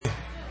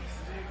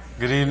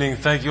Good evening.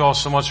 Thank you all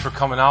so much for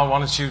coming out. Why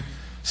don't you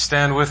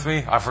stand with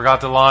me? I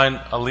forgot to line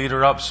a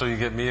leader up, so you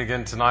get me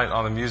again tonight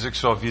on the music.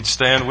 So if you'd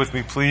stand with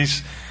me,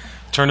 please.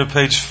 Turn to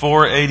page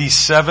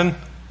 487.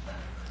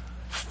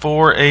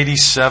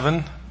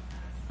 487.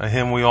 A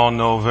hymn we all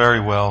know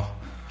very well.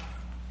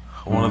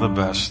 One of the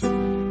best.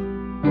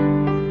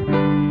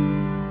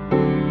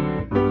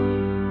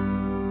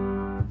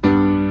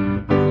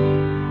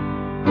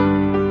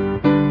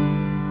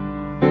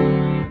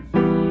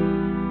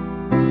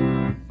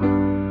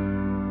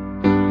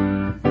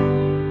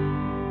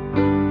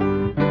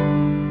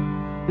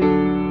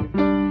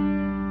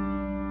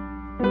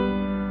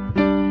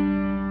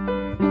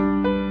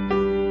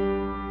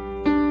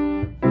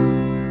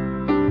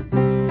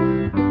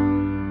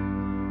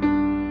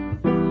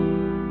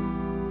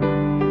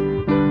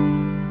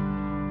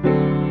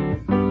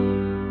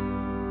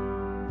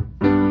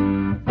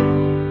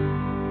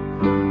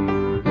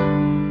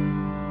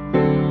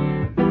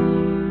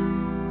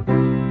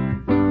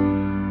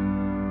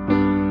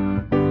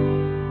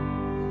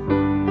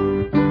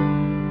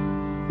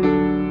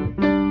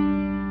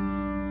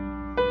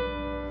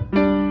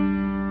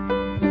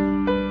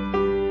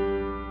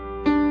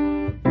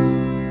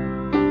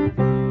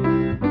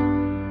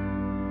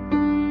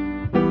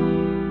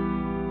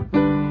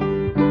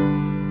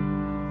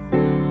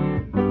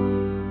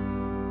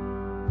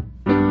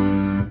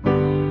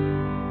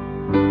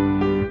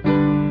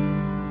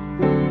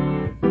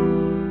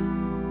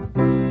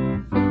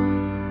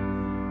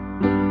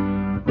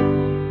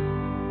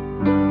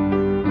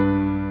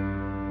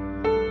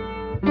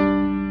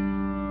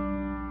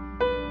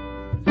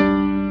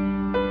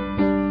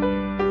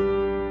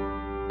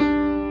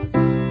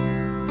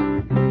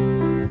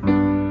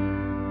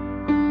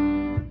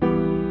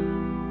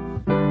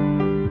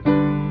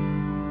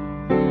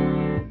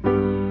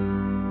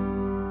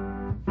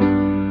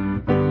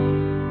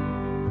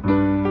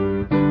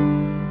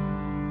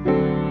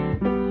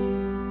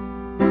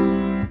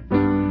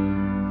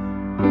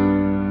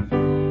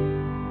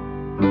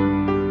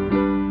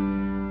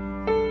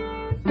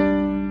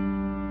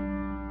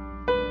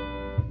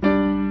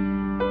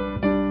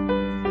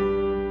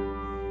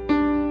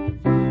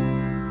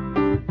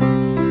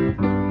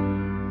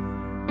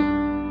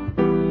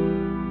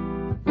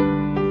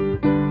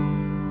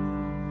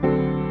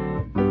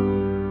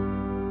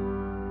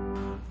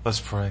 Let's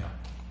pray.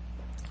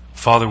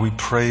 Father, we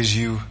praise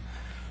you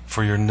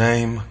for your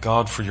name,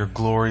 God, for your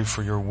glory,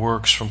 for your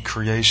works from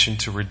creation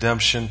to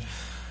redemption.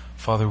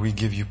 Father, we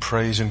give you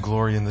praise and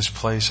glory in this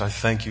place. I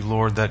thank you,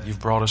 Lord, that you've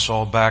brought us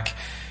all back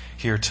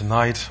here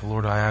tonight.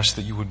 Lord, I ask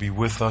that you would be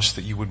with us,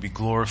 that you would be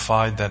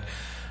glorified, that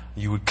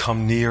you would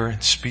come near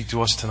and speak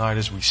to us tonight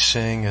as we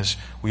sing, as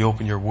we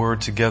open your word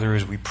together,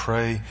 as we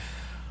pray.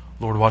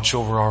 Lord, watch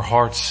over our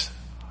hearts.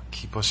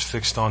 Keep us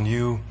fixed on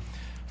you.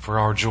 For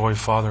our joy,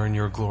 Father, in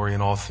your glory in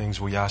all things,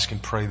 we ask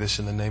and pray this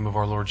in the name of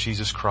our Lord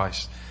Jesus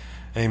Christ.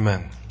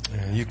 Amen.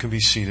 And you can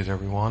be seated,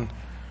 everyone.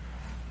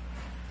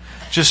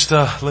 Just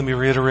let me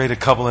reiterate a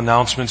couple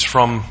announcements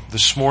from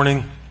this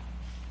morning.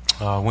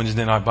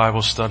 Wednesday night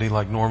Bible study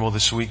like normal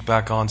this week,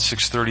 back on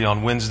 6:30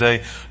 on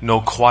Wednesday.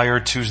 No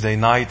choir Tuesday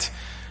night.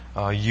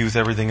 Youth,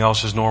 everything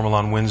else is normal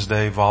on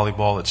Wednesday.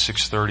 Volleyball at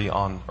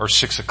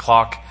 6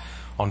 o'clock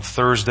on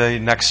Thursday.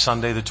 Next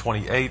Sunday, the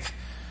 28th.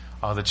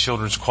 The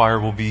children's choir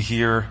will be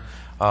here.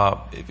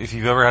 If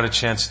you've ever had a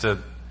chance to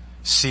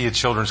see a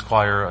children's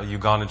choir, a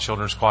Ugandan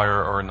children's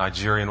choir or a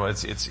Nigerian one,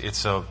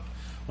 it's a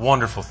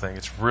wonderful thing.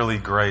 It's really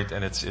great,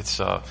 and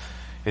it's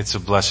a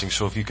blessing.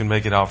 So if you can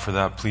make it out for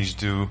that, please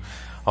do.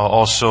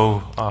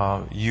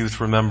 Also, youth,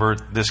 remember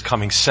this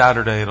coming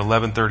Saturday at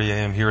 11:30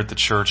 a.m. here at the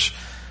church,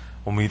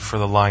 we'll meet for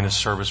the Line of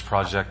Service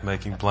project,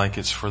 making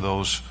blankets for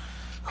those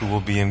who will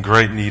be in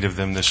great need of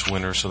them this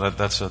winter. So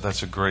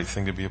that's a great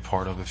thing to be a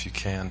part of if you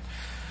can.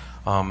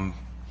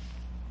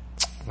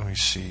 Let me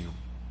see.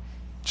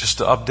 Just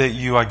to update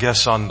you, I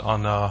guess, on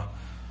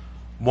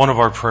one of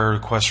our prayer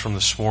requests from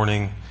this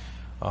morning.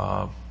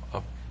 Bob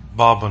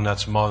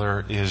Bonette's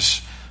mother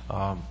is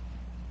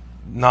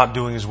not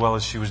doing as well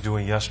as she was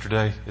doing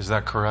yesterday. Is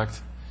that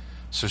correct?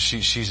 So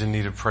she's in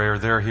need of prayer.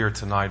 They're here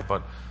tonight,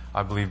 but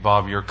I believe,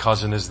 Bob, your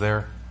cousin is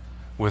there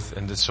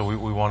and so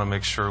we want to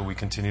make sure we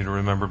continue to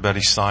remember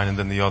Betty Stein and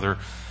then the other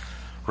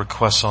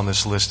requests on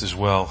this list as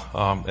well.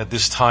 At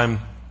this time,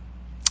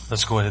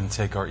 let's go ahead and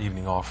take our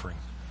evening offering.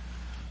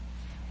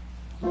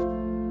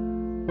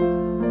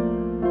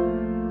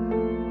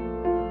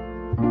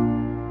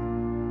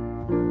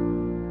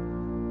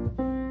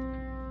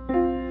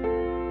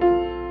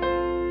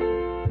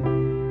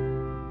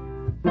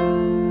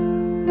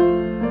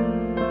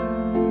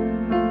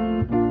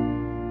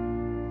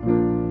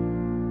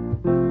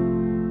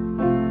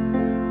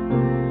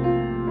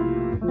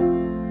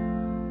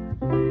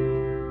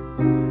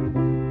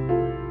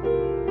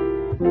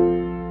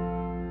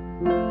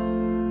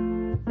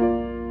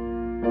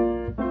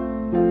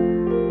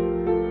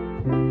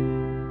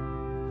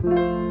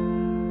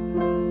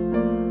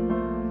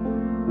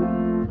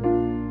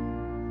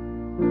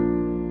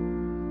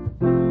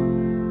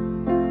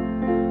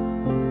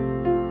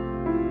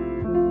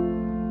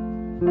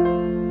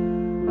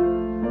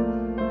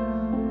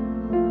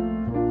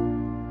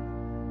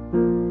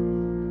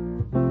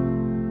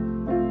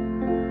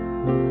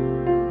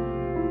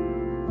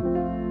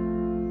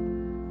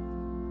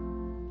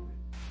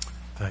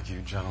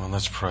 you, gentlemen.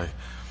 Let's pray.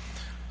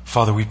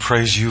 Father, we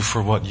praise you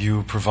for what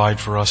you provide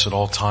for us at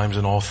all times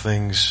and all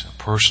things,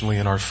 personally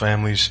in our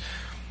families,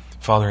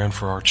 Father, and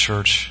for our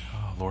church.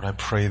 Lord, I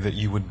pray that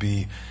you would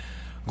be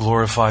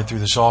glorified through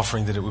this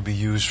offering, that it would be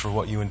used for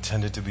what you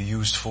intended to be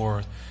used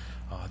for,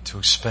 to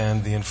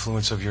expand the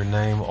influence of your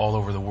name all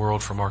over the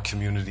world from our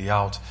community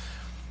out,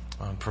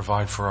 and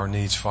provide for our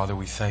needs. Father,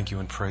 we thank you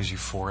and praise you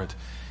for it,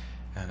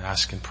 and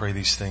ask and pray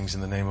these things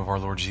in the name of our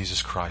Lord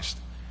Jesus Christ.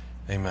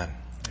 Amen.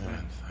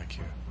 Amen. Thank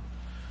you.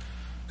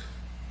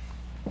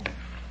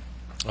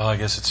 Well, I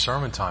guess it's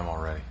sermon time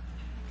already.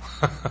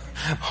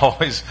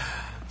 Always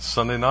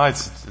Sunday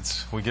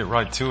nights, we get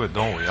right to it,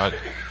 don't we?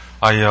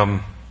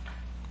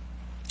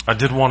 I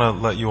did want to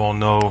let you all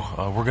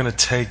know, we're going to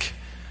take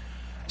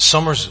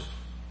summer's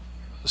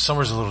a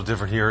little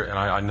different here, and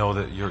I know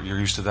that you're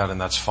used to that,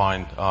 and that's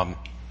fine. I'm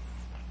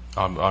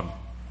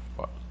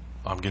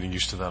getting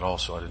used to that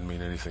also. I didn't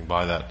mean anything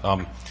by that.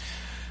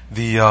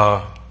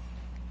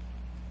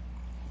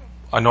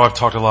 I know I've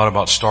talked a lot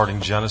about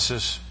starting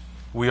Genesis.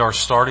 We are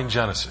starting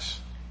Genesis,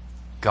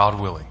 God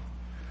willing,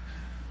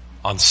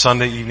 on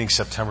Sunday evening,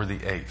 September the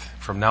 8th.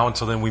 From now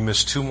until then, we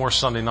miss 2 more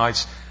Sunday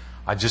nights.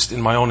 In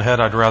my own head,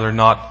 I'd rather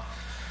not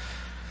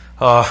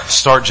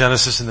start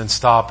Genesis and then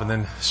stop, and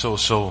then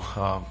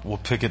so we'll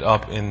pick it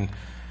up in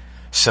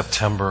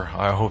September.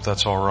 I hope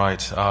that's all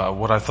right.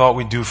 What I thought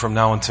we'd do from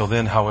now until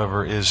then,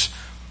 however, is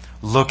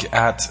look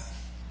at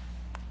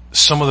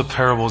some of the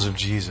parables of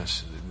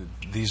Jesus.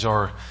 These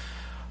are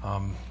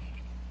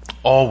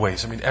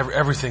always,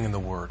 everything in the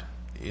Word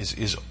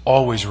is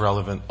always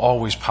relevant,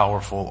 always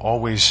powerful,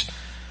 always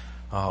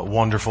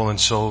wonderful. And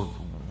so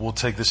we'll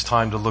take this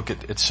time to look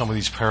at some of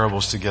these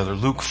parables together.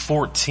 Luke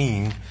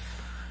 14,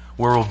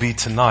 where we'll be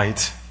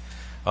tonight,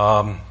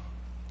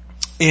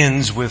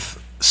 ends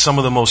with some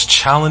of the most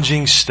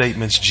challenging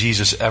statements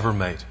Jesus ever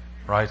made,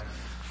 right?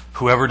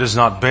 Whoever does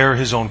not bear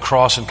his own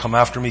cross and come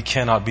after me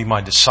cannot be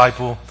my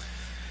disciple.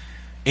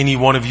 Any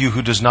one of you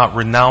who does not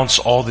renounce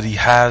all that he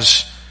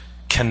has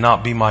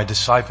cannot be my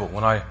disciple.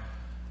 When I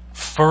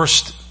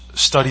first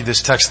studied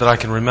this text that I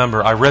can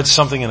remember, I read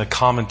something in a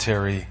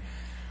commentary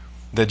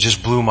that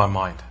just blew my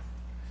mind.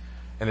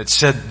 And it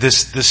said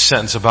this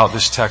sentence about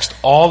this text: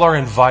 all are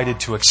invited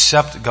to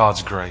accept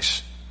God's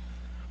grace,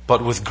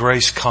 but with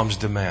grace comes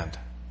demand.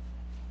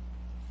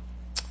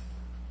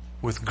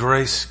 With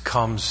grace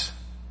comes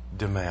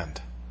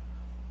demand.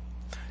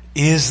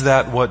 Is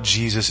that what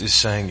Jesus is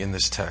saying in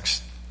this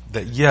text?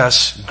 That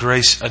yes,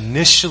 grace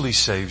initially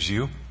saves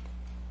you,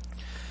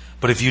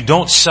 but if you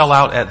don't sell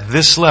out at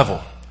this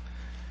level,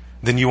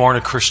 then you aren't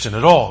a Christian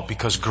at all,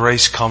 because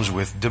grace comes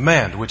with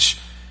demand, which,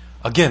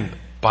 again,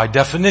 by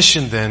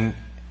definition then,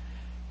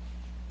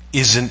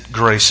 isn't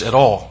grace at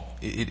all.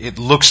 It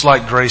looks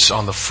like grace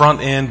on the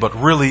front end, but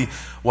really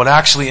what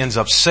actually ends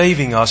up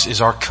saving us is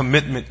our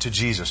commitment to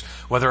Jesus,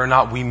 whether or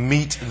not we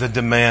meet the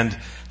demand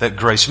that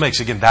grace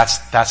makes. Again,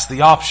 that's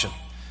the option.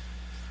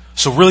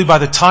 So really, by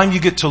the time you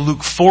get to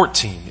Luke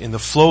 14, in the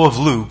flow of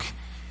Luke,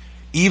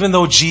 even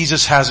though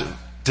Jesus has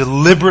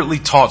deliberately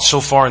taught so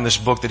far in this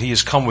book that he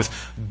has come with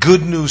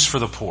good news for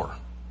the poor,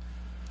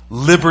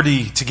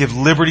 liberty, to give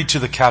liberty to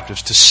the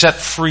captives, to set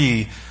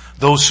free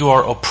those who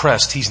are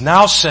oppressed, he's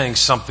now saying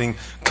something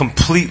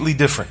completely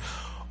different.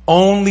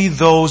 Only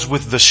those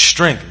with the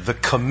strength, the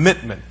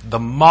commitment, the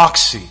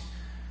moxie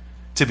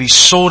to be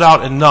sold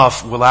out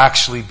enough will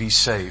actually be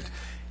saved.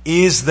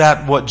 Is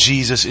that what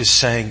Jesus is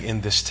saying in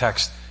this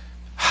text?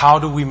 How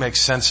do we make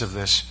sense of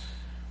this?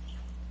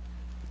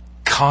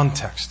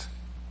 Context.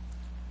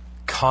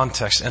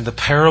 And the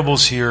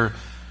parables here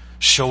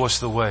show us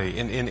the way.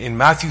 In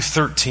Matthew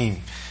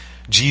 13,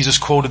 Jesus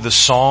quoted the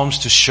Psalms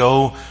to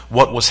show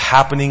what was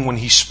happening when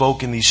he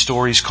spoke in these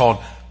stories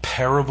called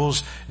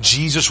parables.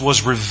 Jesus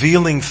was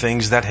revealing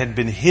things that had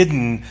been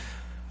hidden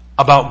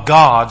about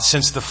God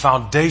since the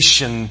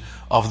foundation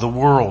of the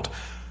world.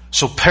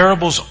 So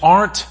parables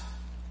aren't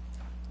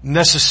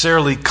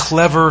necessarily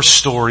clever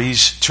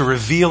stories to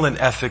reveal an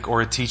ethic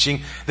or a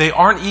teaching. They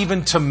aren't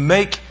even to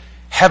make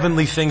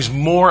heavenly things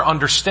more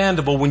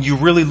understandable. When you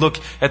really look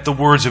at the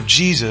words of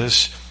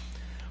Jesus,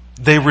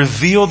 they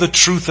reveal the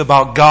truth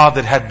about God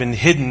that had been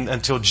hidden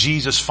until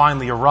Jesus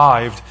finally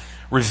arrived,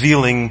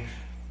 revealing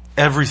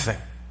everything.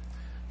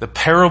 The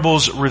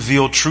parables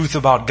reveal truth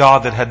about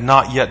God that had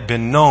not yet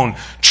been known,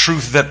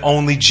 truth that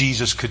only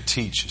Jesus could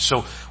teach.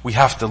 So we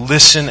have to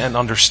listen and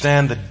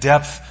understand the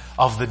depth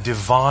of the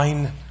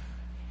divine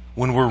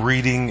when we're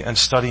reading and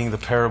studying the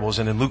parables.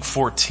 And in Luke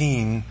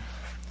 14,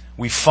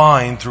 we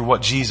find through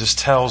what Jesus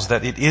tells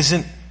that it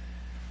isn't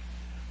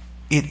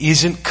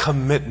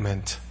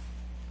commitment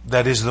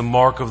that is the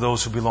mark of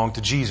those who belong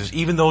to Jesus.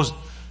 Even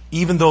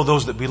though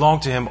those that belong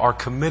to him are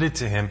committed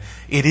to him,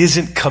 it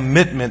isn't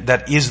commitment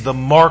that is the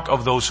mark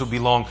of those who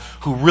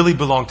really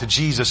belong to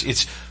Jesus.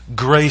 It's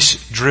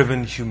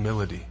grace-driven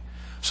humility.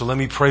 So let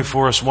me pray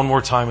for us one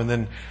more time, and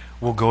then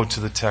we'll go to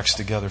the text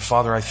together.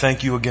 Father, I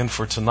thank you again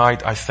for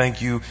tonight. I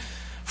thank you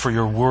for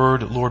your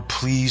word. Lord,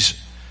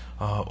 please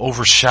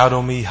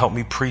overshadow me. Help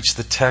me preach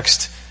the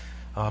text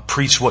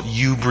preach what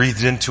you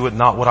breathed into it,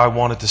 not what I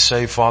wanted to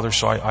say, Father.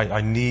 So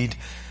I need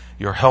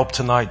your help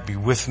tonight. Be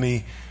with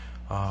me.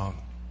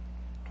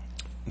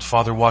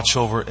 Father, watch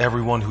over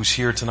everyone who's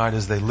here tonight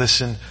as they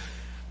listen.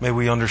 May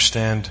we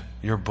understand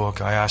your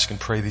book. I ask and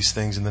pray these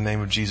things in the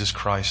name of Jesus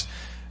Christ.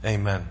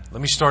 Amen.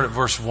 Let me start at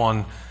verse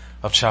 1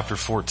 of chapter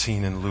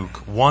 14 in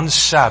Luke. One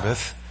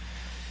Sabbath,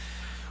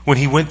 when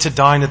he went to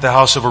dine at the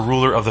house of a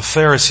ruler of the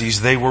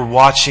Pharisees, they were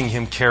watching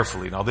him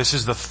carefully. Now this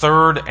is the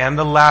third and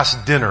the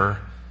last dinner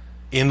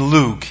in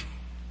Luke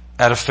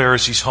at a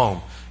Pharisee's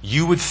home.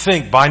 You would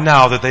think by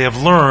now that they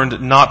have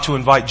learned not to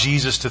invite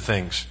Jesus to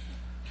things.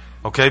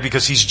 Okay?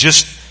 Because he's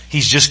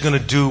just going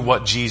to do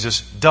what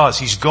Jesus does.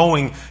 He's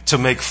going to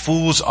make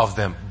fools of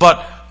them.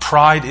 But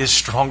pride is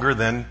stronger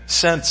than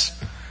sense.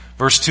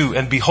 Verse 2,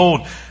 and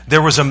behold,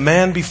 there was a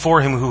man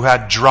before him who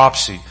had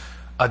dropsy,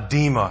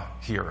 edema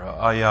here,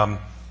 a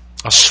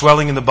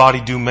swelling in the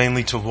body due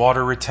mainly to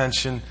water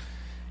retention.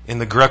 In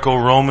the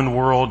Greco-Roman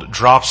world,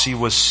 dropsy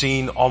was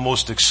seen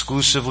almost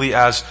exclusively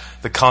as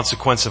the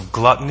consequence of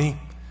gluttony.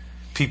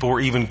 People were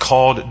even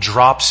called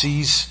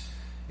dropsies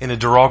in a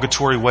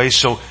derogatory way.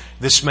 So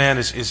this man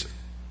is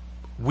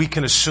we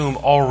can assume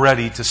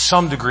already, to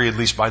some degree at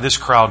least by this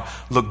crowd,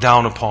 looked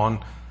down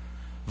upon.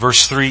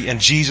 Verse 3,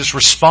 and Jesus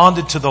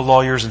responded to the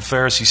lawyers and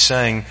Pharisees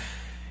saying,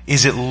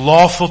 is it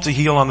lawful to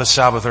heal on the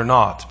Sabbath or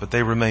not? But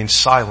they remained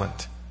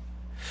silent.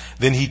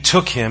 Then he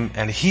took him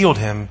and healed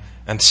him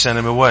and sent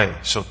him away.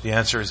 So the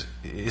answer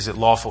is it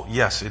lawful?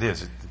 Yes, it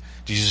is.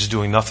 Jesus is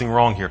doing nothing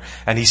wrong here.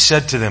 And he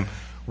said to them,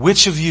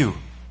 which of you,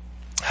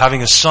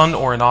 having a son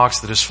or an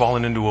ox that has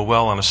fallen into a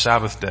well on a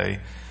Sabbath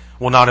day,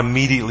 will not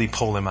immediately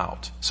pull him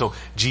out? So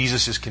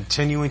Jesus is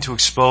continuing to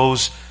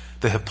expose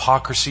the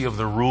hypocrisy of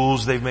the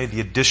rules they've made,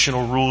 the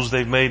additional rules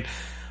they've made.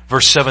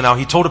 Verse 7, now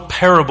he told a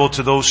parable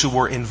to those who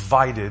were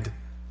invited.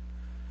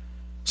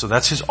 So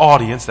that's his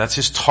audience, that's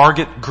his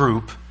target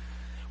group.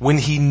 When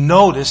he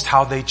noticed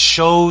how they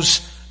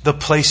chose the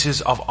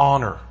places of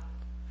honor,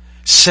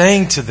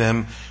 saying to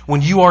them,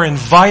 when you are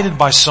invited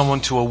by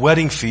someone to a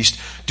wedding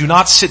feast, do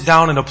not sit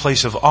down in a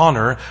place of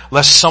honor,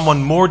 lest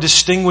someone more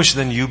distinguished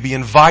than you be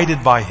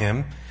invited by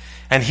him.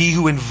 And he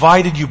who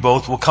invited you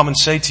both will come and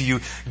say to you,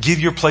 give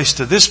your place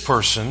to this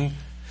person,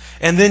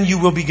 and then you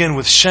will begin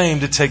with shame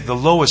to take the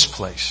lowest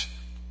place.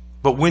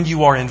 But when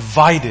you are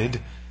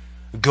invited,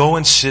 go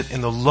and sit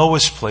in the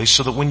lowest place,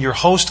 so that when your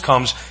host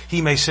comes,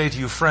 he may say to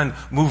you, friend,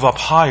 move up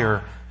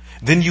higher.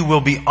 Then you will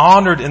be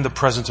honored in the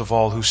presence of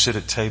all who sit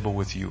at table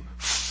with you.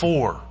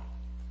 For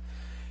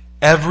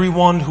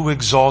everyone who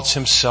exalts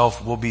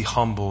himself will be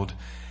humbled,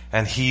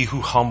 and he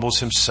who humbles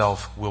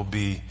himself will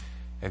be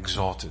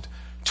exalted.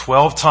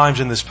 12 times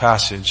in this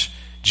passage,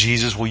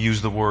 Jesus will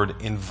use the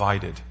word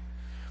invited.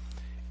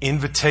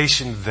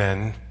 Invitation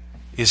then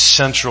is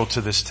central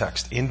to this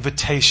text.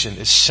 Invitation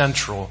is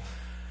central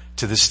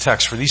to this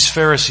text. For these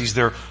Pharisees,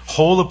 their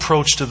whole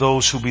approach to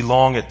those who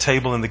belong at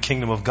table in the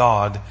kingdom of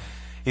God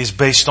is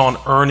based on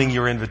earning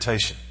your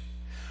invitation.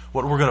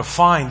 What we're going to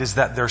find is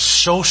that their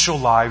social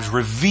lives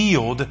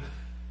revealed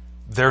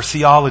their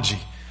theology.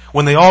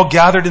 When they all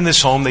gathered in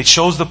this home, they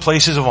chose the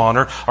places of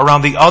honor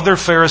around the other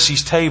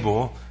Pharisees'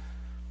 table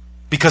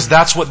because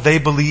that's what they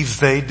believed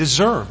they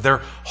deserved.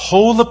 Their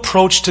whole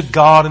approach to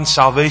God and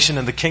salvation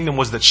and the kingdom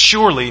was that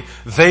surely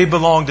they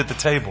belonged at the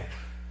table.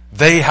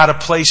 They had a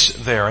place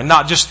there, and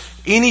not just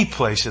any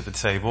place at the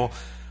table,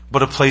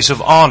 but a place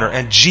of honor.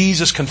 And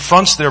Jesus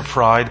confronts their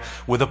pride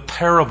with a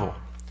parable.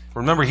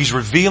 Remember, he's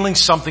revealing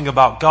something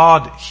about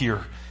God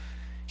here.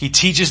 He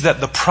teaches that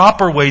the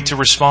proper way to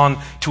respond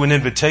to an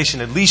invitation,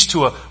 at least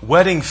to a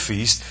wedding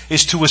feast,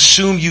 is to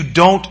assume you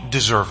don't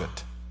deserve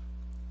it.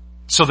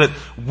 So that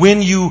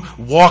when you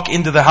walk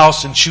into the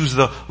house and choose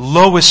the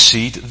lowest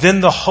seat,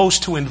 then the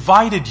host who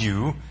invited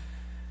you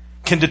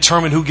can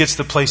determine who gets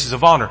the places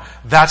of honor.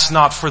 That's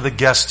not for the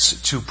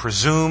guests to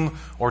presume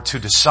or to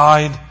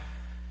decide.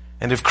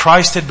 And if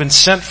Christ had been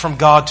sent from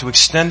God to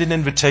extend an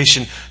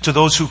invitation to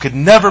those who could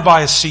never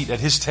buy a seat at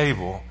his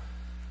table,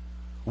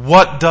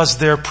 what does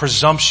their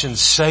presumption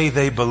say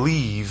they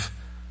believe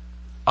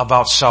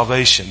about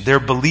salvation? Their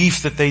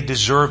belief that they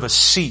deserve a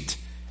seat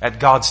at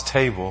God's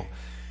table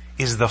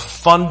is the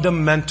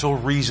fundamental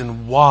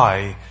reason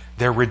why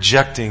they're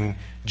rejecting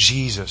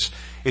Jesus.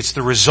 It's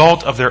the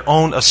result of their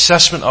own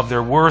assessment of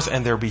their worth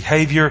and their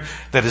behavior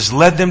that has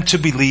led them to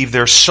believe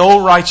they're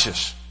so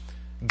righteous,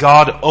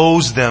 God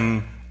owes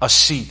them a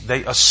seat.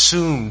 They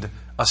assumed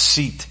a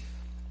seat.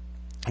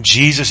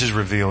 Jesus is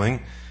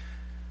revealing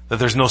that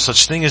there's no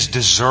such thing as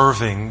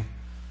deserving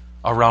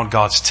around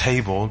God's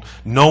table.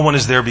 No one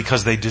is there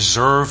because they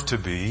deserve to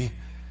be.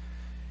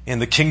 In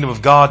the kingdom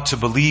of God, to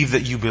believe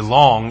that you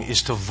belong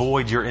is to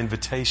void your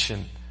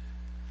invitation.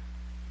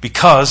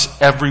 Because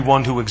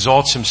everyone who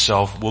exalts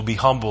himself will be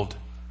humbled.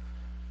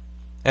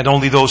 And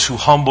only those who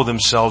humble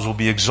themselves will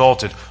be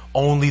exalted.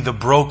 Only the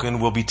broken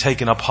will be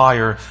taken up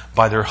higher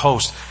by their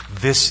host.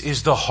 This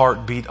is the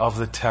heartbeat of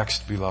the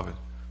text, beloved.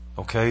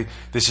 Okay?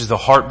 This is the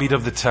heartbeat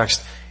of the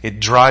text. It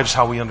drives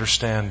how we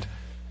understand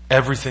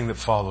everything that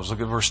follows.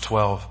 Look at verse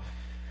 12.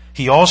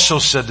 He also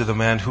said to the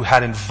man who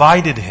had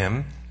invited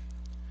him,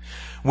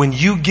 when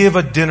you give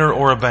a dinner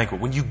or a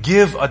banquet,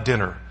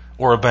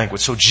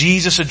 so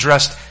Jesus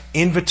addressed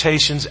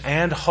invitations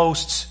and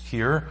hosts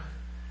here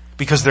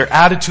because their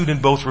attitude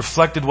in both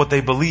reflected what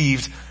they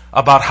believed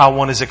about how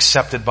one is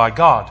accepted by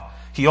God.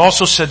 He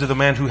also said to the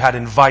man who had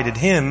invited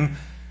him,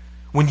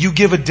 when you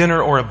give a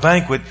dinner or a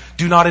banquet,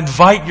 do not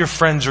invite your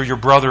friends or your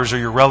brothers or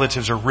your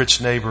relatives or rich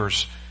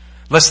neighbors,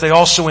 lest they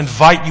also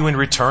invite you in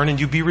return and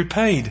you be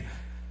repaid.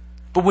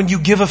 But when you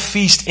give a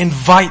feast,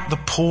 invite the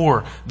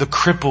poor, the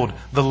crippled,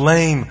 the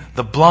lame,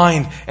 the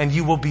blind, and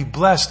you will be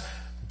blessed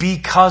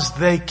because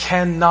they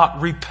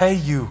cannot repay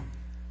you.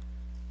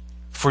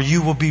 For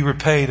you will be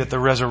repaid at the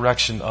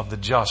resurrection of the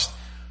just.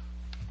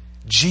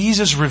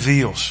 Jesus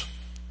reveals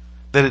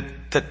that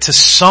to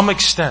some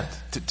extent,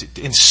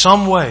 in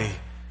some way,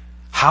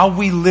 how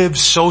we live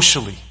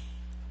socially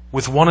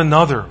with one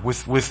another,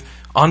 with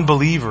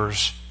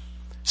unbelievers,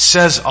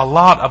 says a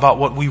lot about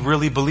what we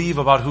really believe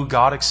about who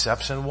God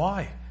accepts and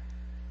why.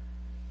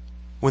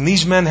 When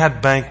these men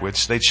had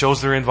banquets, they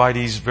chose their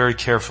invitees very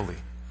carefully,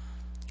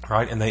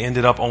 right? And they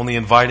ended up only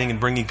inviting and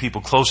bringing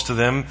people close to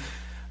them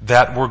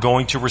that were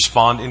going to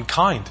respond in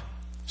kind.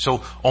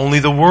 So only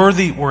the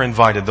worthy were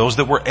invited, those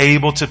that were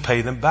able to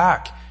pay them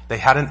back. They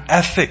had an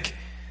ethic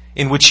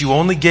in which you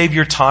only gave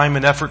your time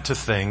and effort to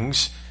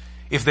things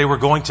if they were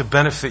going to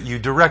benefit you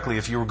directly,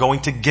 if you were going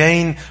to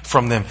gain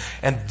from them.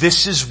 And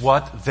this is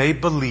what they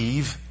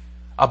believe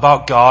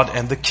about God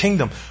and the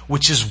kingdom,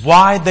 which is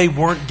why they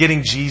weren't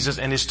getting Jesus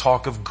and his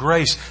talk of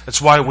grace.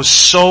 That's why it was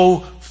so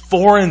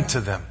foreign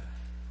to them.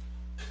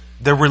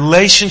 Their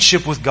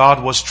relationship with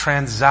God was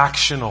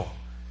transactional.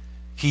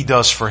 He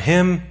does for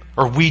him,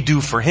 or we do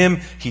for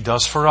him, he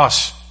does for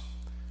us.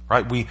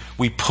 Right?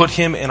 We put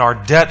him in our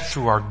debt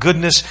through our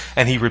goodness,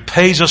 and he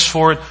repays us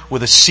for it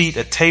with a seat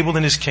at table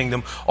in his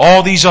kingdom.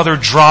 All these other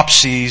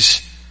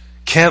dropsies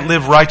can't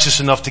live righteous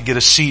enough to get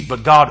a seat,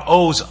 but God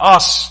owes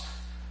us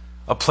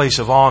a place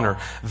of honor.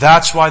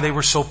 That's why they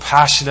were so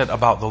passionate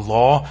about the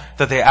law,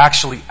 that they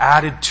actually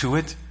added to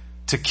it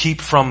to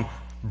keep from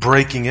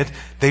breaking it.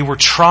 They were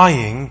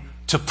trying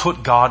to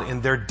put God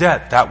in their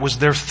debt. That was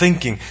their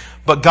thinking.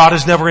 But God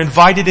has never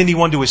invited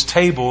anyone to his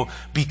table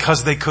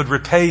because they could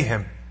repay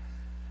him.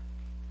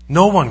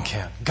 No one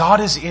can.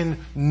 God is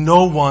in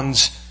no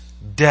one's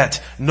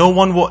debt. No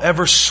one will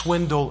ever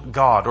swindle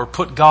God or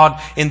put God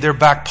in their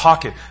back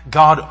pocket.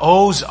 God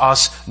owes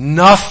us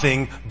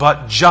nothing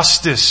but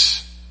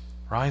justice.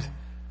 Right?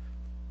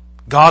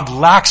 God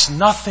lacks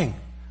nothing.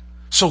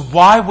 So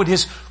why would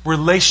his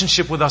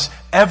relationship with us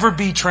ever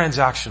be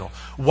transactional?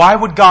 Why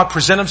would God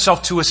present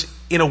himself to us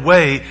in a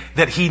way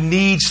that he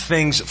needs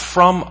things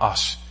from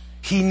us?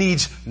 He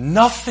needs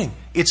nothing.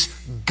 It's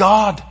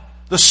God,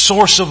 the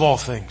source of all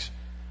things.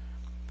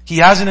 He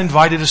hasn't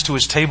invited us to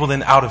his table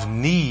then out of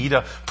need,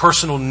 a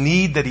personal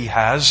need that he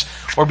has,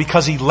 or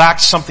because he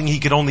lacked something he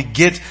could only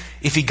get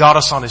if he got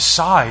us on his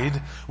side.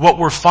 What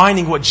we're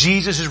finding, what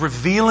Jesus is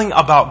revealing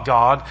about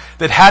God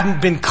that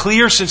hadn't been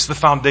clear since the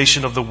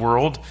foundation of the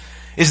world,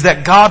 is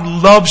that God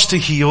loves to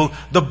heal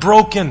the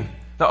broken.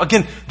 Now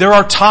again, there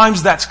are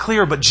times that's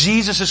clear, but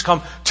Jesus has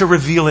come to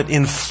reveal it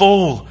in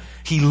full.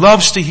 He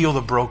loves to heal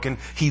the broken.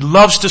 He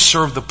loves to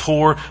serve the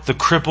poor, the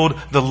crippled,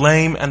 the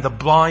lame, and the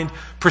blind,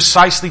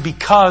 precisely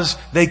because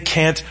they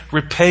can't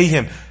repay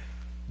him.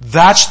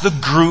 That's the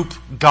group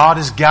God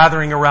is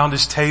gathering around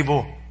his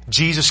table.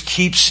 Jesus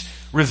keeps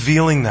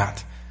revealing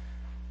that.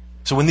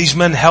 So when these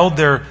men held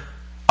their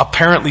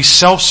apparently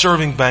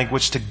self-serving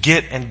banquets to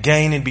get and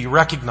gain and be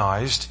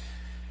recognized,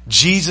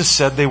 Jesus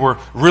said they were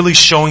really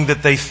showing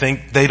that they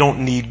think they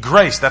don't need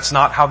grace. That's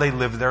not how they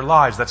lived their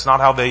lives. That's not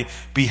how they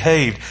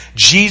behaved.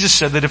 Jesus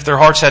said that if their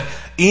hearts had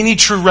any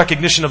true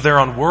recognition of their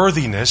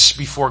unworthiness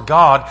before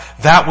God,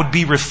 that would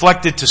be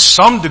reflected to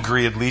some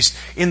degree at least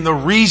in the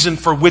reason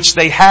for which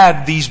they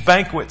had these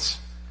banquets.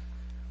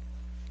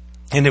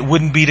 And it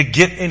wouldn't be to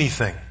get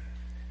anything.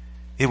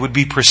 It would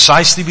be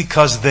precisely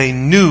because they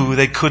knew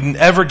they couldn't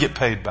ever get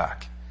paid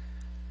back.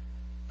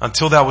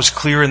 Until that was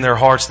clear in their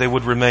hearts, they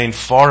would remain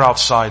far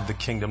outside the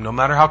kingdom, no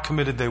matter how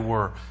committed they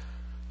were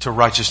to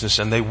righteousness.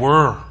 And they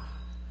were.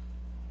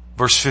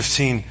 Verse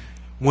 15,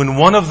 when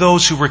one of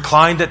those who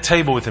reclined at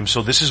table with him,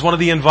 so this is one of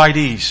the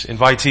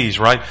invitees,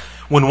 right?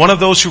 When one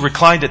of those who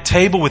reclined at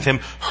table with him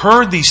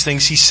heard these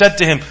things, he said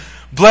to him,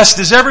 blessed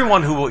is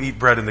everyone who will eat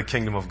bread in the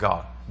kingdom of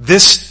God.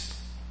 This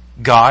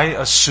guy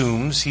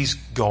assumes he's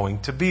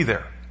going to be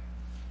there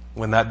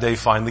when that day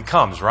finally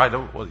comes, right?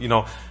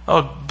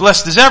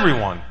 Blessed is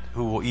everyone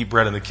who will eat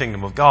bread in the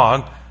kingdom of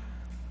God.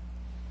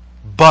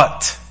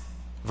 But,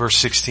 verse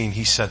 16,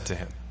 he said to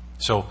him.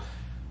 So,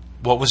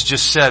 what was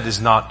just said is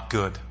not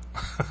good.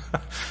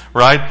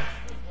 Right?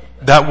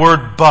 That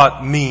word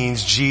but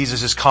means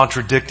Jesus is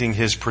contradicting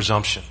his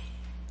presumption.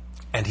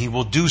 And he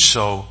will do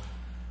so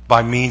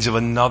by means of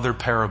another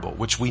parable,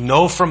 which we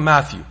know from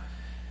Matthew.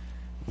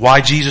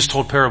 Why Jesus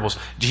told parables.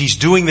 He's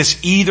doing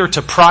this either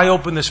to pry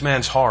open this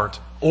man's heart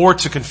or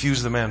to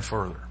confuse the man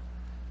further.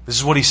 This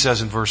is what he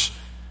says in verse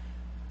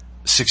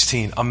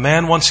 16. A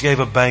man once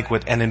gave a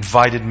banquet and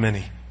invited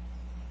many.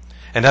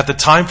 And at the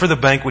time for the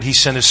banquet, he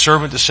sent his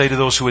servant to say to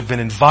those who had been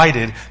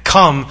invited,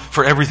 come,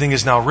 for everything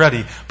is now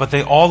ready. But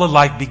they all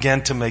alike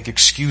began to make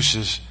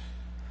excuses.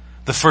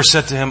 The first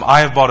said to him,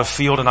 I have bought a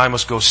field and I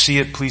must go see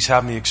it. Please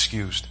have me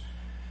excused.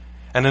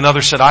 And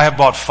another said, I have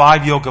bought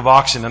 5 yoke of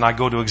oxen and I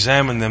go to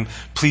examine them.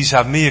 Please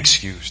have me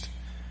excused.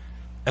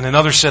 And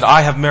another said,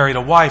 I have married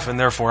a wife and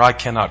therefore I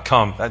cannot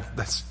come. That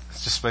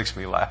just makes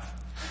me laugh.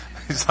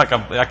 He's like,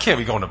 I can't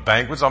be going to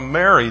banquets. I'm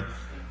married.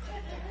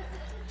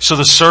 So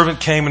the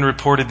servant came and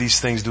reported these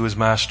things to his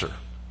master.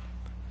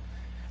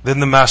 Then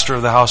the master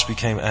of the house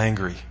became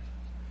angry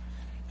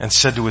and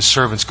said to his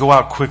servants, go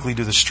out quickly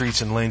to the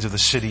streets and lanes of the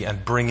city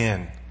and bring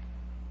in,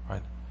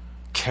 right?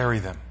 Carry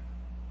them,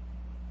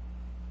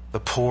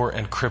 the poor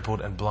and crippled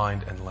and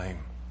blind and lame.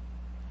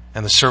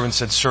 And the servant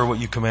said, sir,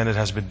 what you commanded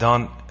has been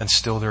done, and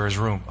still there is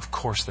room. Of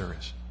course there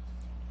is.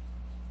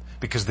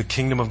 Because the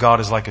kingdom of God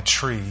is like a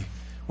tree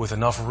with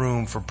enough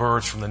room for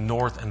birds from the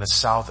north and the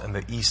south and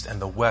the east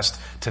and the west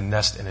to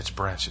nest in its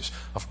branches.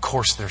 Of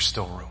course there's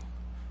still room.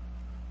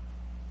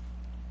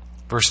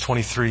 Verse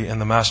 23, and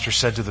the master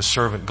said to the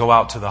servant, go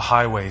out to the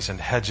highways and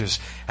hedges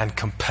and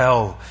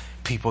compel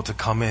people to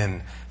come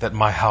in that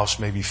my house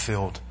may be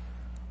filled.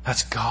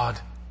 That's God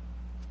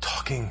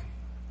talking.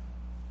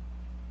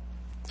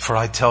 For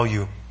I tell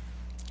you,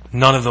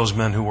 none of those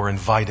men who were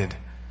invited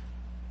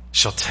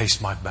shall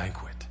taste my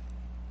banquet.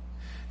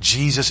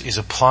 Jesus is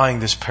applying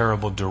this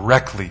parable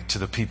directly to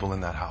the people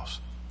in that house.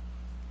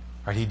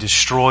 Right? He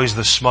destroys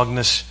the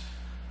smugness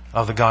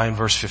of the guy in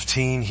verse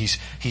 15.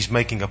 He's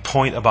making a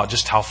point about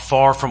just how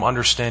far from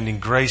understanding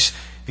grace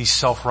these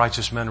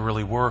self-righteous men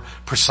really were,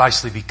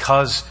 precisely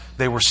because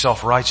they were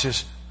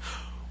self-righteous.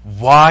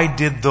 Why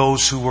did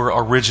those who were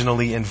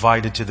originally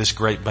invited to this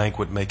great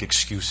banquet make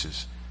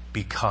excuses?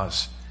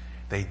 Because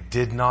they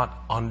did not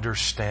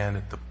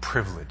understand the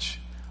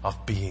privilege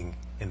of being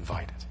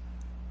invited.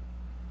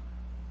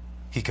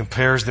 He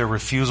compares their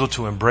refusal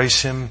to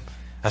embrace him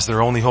as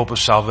their only hope of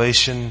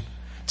salvation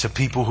to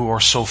people who are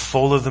so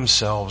full of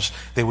themselves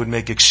they would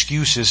make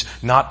excuses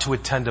not to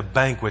attend a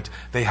banquet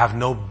they have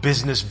no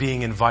business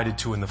being invited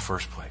to in the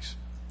first place.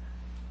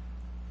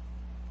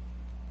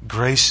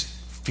 Grace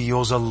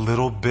feels a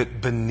little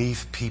bit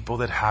beneath people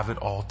that have it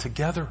all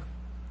together.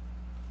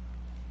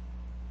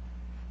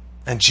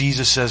 And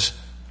Jesus says,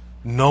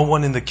 no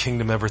one in the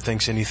kingdom ever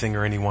thinks anything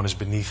or anyone is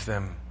beneath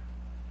them.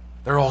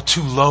 They're all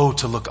too low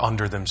to look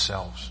under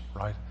themselves,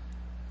 right?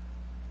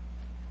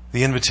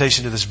 The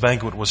invitation to this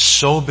banquet was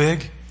so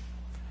big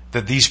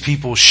that these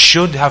people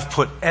should have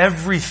put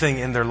everything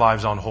in their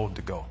lives on hold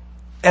to go.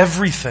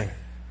 Everything.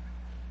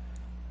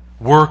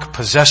 Work,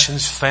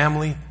 possessions,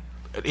 family.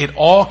 It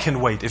all can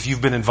wait if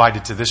you've been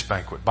invited to this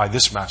banquet by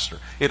this master.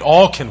 It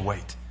all can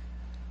wait.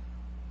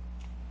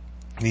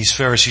 These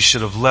Pharisees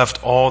should have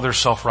left all their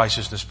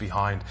self-righteousness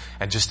behind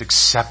and just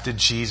accepted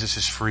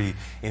Jesus' free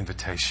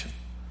invitation.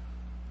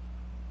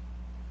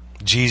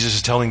 Jesus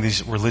is telling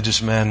these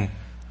religious men,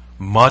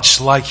 much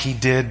like he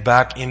did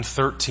back in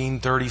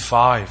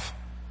 1335.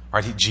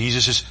 Right?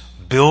 Jesus is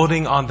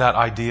building on that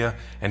idea,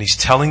 and he's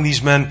telling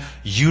these men,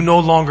 you no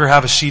longer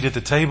have a seat at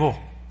the table.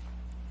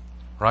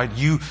 Right?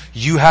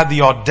 You had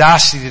the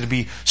audacity to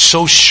be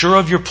so sure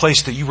of your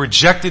place that you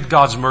rejected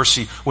God's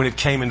mercy when it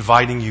came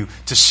inviting you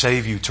to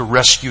save you, to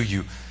rescue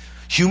you.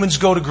 Humans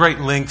go to great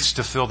lengths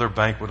to fill their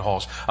banquet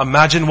halls.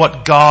 Imagine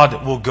what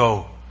God will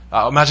go.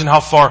 Imagine how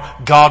far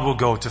God will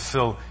go to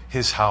fill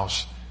his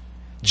house.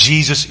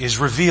 Jesus is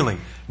revealing,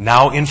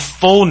 now in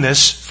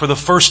fullness for the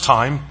first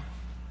time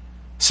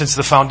since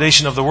the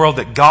foundation of the world,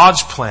 that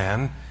God's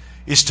plan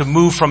is to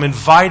move from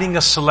inviting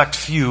a select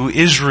few,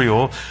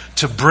 Israel,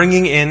 to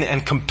bringing in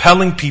and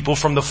compelling people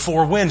from the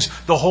four winds,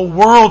 the whole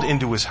world,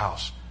 into his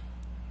house.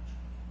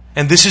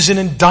 And this is an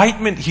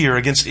indictment here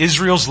against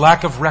Israel's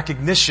lack of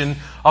recognition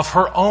of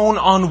her own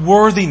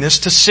unworthiness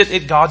to sit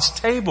at God's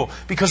table.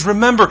 Because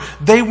remember,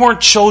 they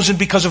weren't chosen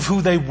because of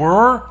who they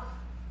were.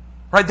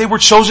 Right? They were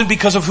chosen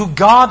because of who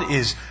God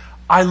is.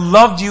 I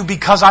loved you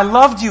because I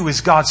loved you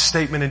is God's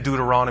statement in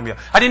Deuteronomy.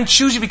 I didn't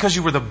choose you because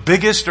you were the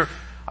biggest or...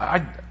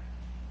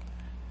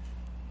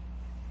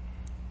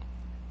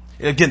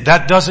 Again,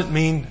 that doesn't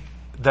mean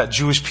that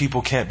Jewish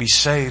people can't be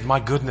saved. My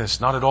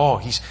goodness, not at all.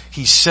 He's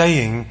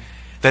saying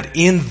that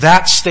in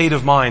that state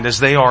of mind, as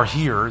they are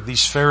here,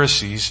 these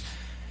Pharisees,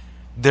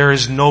 there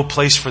is no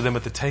place for them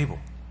at the table.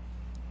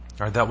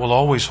 All right, that will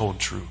always hold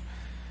true.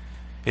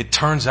 It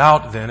turns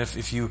out then,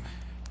 if you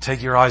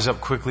take your eyes up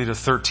quickly to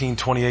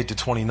 13:28 to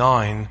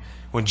 29,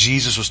 when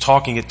Jesus was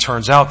talking, it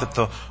turns out that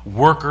the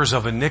workers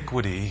of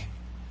iniquity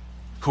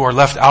who are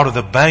left out of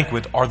the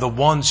banquet are the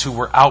ones who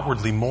were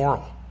outwardly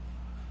moral.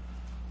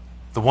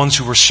 The ones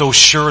who were so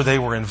sure they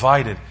were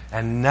invited.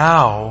 And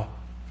now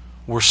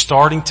we're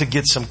starting to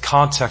get some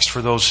context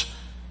for those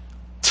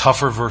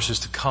tougher verses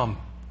to come.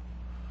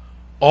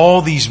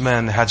 All these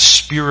men had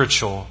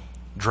spiritual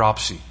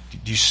dropsy.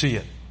 Do you see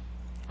it?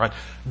 Right?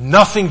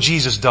 Nothing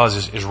Jesus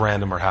does is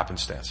random or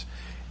happenstance.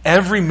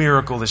 Every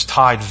miracle is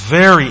tied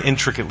very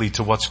intricately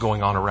to what's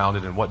going on around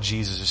it and what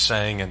Jesus is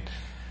saying. And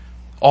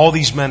all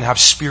these men have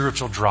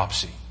spiritual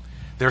dropsy.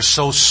 They're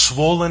so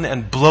swollen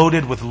and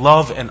bloated with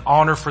love and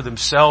honor for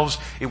themselves.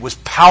 It was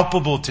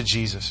palpable to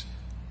Jesus.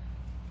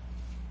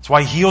 That's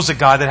why he heals a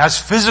guy that has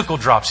physical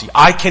dropsy.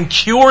 I can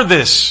cure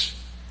this.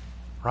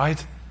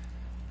 Right?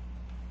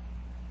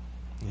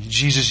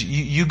 Jesus,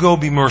 you go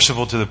be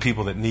merciful to the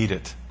people that need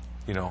it.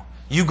 You know,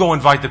 you go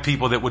invite the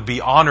people that would be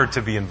honored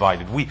to be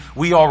invited.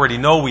 We already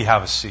know we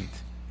have a seat.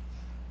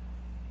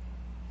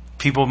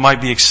 People might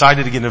be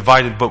excited to get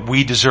invited, but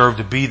we deserve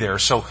to be there.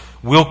 So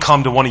we'll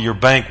come to one of your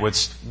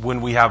banquets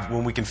when we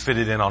can fit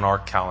it in on our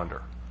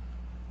calendar.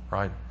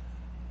 Right?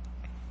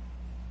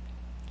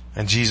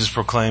 And Jesus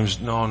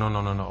proclaims,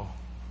 no.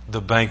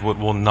 The banquet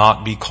will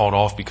not be called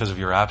off because of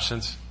your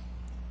absence.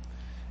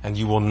 And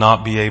you will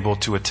not be able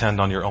to attend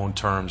on your own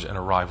terms and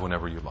arrive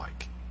whenever you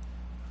like.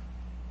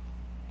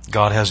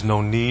 God has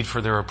no need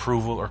for their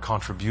approval or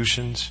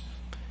contributions.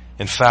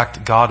 In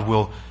fact,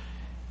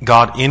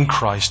 God in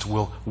Christ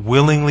will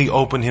willingly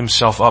open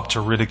himself up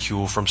to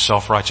ridicule from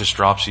self-righteous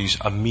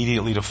dropsies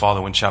immediately to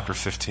follow in chapter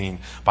 15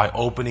 by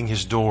opening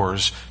his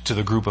doors to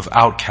the group of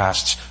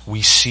outcasts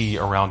we see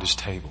around his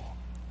table.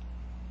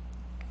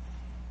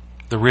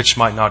 The rich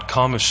might not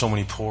come if so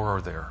many poor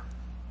are there,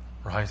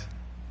 right?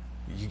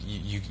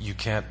 You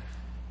can't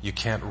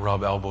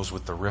rub elbows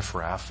with the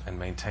riffraff and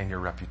maintain your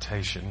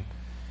reputation.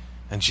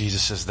 And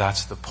Jesus says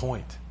that's the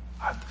point.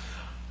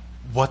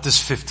 What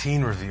does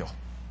 15 reveal?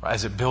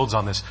 As it builds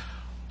on this,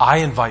 I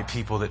invite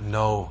people that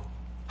know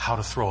how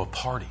to throw a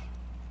party.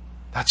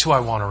 That's who I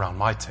want around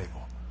my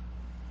table.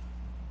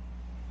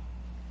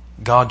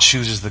 God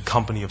chooses the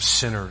company of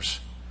sinners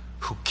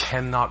who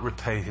cannot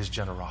repay his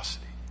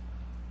generosity.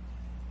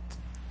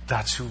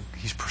 That's who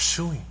he's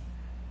pursuing.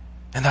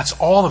 And that's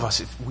all of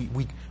us.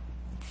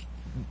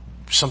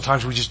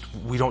 Sometimes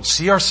we don't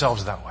see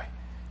ourselves that way.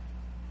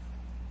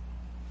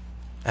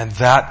 And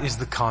that is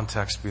the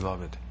context,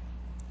 beloved,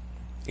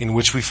 in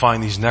which we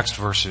find these next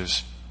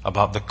verses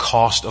about the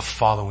cost of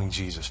following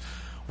Jesus.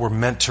 We're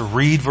meant to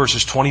read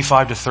verses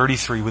 25 to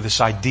 33 with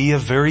this idea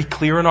very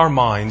clear in our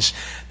minds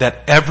that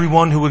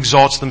everyone who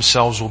exalts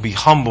themselves will be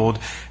humbled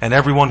and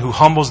everyone who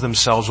humbles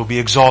themselves will be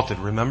exalted.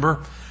 Remember?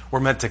 We're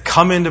meant to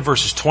come into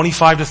verses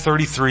 25 to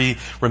 33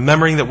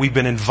 remembering that we've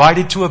been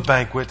invited to a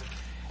banquet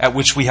at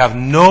which we have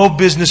no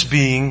business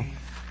being,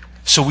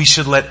 so we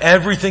should let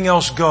everything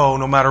else go,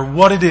 no matter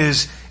what it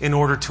is, in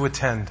order to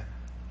attend.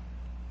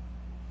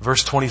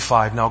 Verse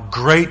 25, now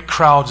great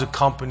crowds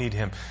accompanied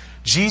him.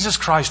 Jesus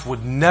Christ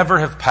would never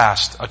have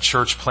passed a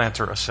church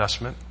planter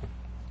assessment.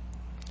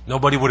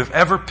 Nobody would have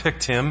ever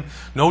picked him.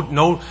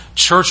 No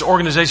church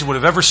organization would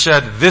have ever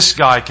said, this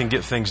guy can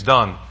get things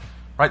done.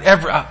 Right?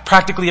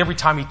 Practically every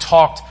time he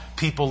talked,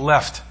 people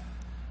left.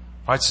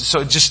 Right?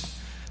 So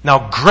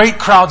now great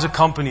crowds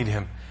accompanied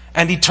him.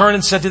 And he turned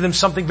and said to them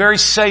something very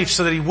safe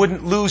so that he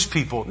wouldn't lose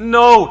people.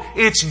 No,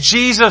 it's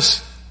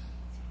Jesus.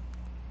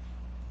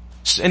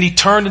 And he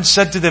turned and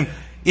said to them,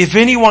 if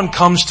anyone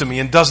comes to me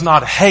and does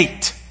not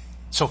hate.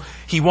 So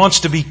he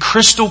wants to be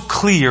crystal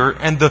clear,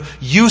 and the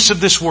use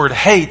of this word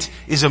hate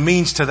is a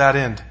means to that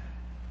end.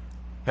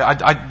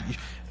 I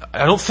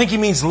don't think he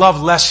means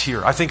love less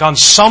here. I think on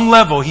some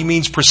level he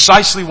means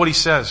precisely what he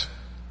says.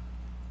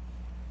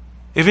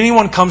 If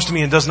anyone comes to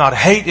me and does not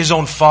hate his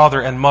own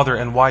father and mother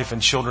and wife and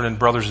children and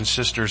brothers and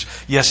sisters,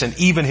 yes, and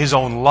even his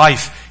own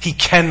life, he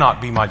cannot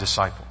be my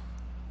disciple.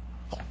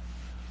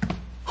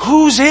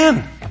 Who's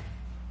in?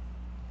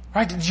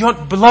 Right?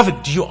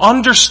 Beloved, do you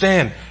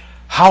understand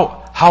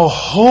how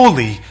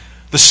holy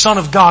the Son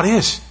of God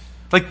is?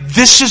 Like,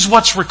 this is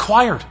what's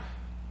required.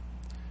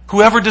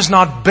 Whoever does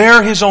not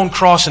bear his own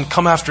cross and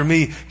come after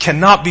me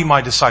cannot be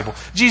my disciple.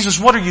 Jesus,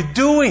 what are you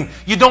doing?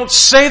 You don't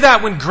say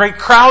that when great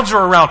crowds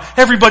are around.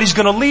 Everybody's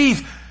going to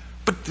leave.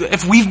 But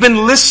if we've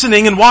been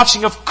listening and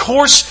watching, of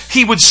course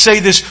he would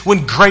say this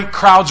when great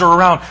crowds are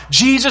around.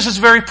 Jesus is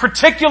very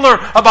particular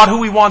about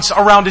who he wants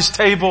around his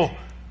table.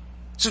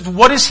 So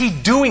what is he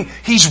doing?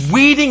 He's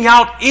weeding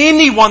out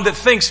anyone that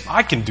thinks,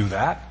 I can do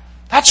that.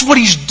 That's what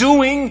he's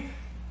doing.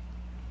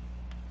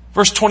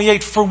 Verse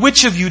 28, for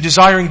which of you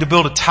desiring to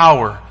build a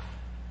tower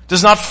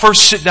does not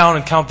first sit down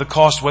and count the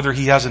cost whether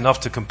he has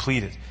enough to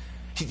complete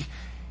it?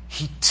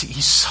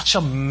 He's such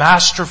a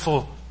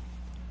masterful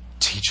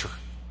teacher.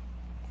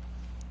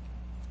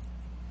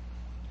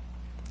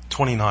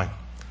 29.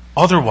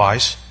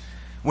 Otherwise,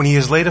 when he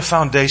has laid a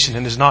foundation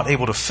and is not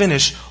able to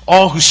finish,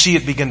 all who see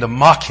it begin to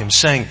mock him,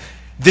 saying,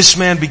 this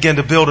man began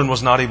to build and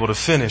was not able to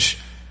finish.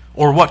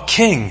 Or what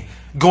king,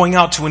 going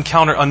out to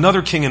encounter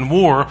another king in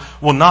war,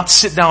 will not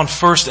sit down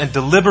first and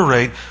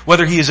deliberate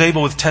whether he is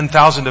able with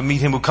 10,000 to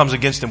meet him who comes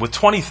against him with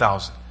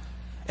 20,000?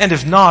 And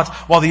if not,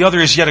 while the other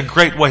is yet a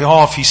great way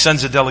off, he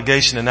sends a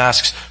delegation and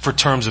asks for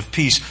terms of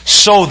peace.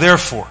 So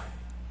therefore,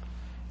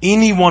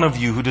 any one of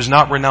you who does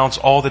not renounce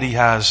all that he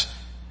has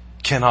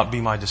cannot be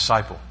my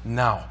disciple.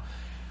 Now,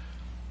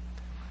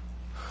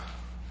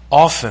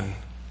 often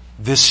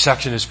this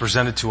section is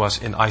presented to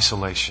us in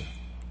isolation.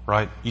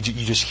 Right? You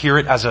just hear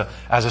it as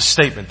a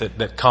statement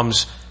that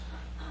comes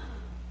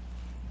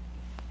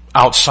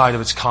outside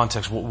of its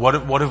context. What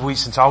have we,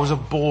 since I was a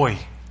boy,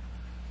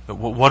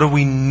 What do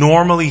we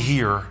normally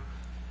hear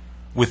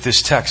with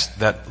this text?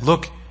 That,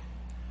 look,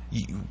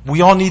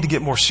 we all need to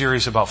get more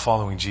serious about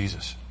following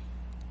Jesus.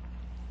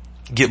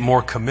 Get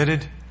more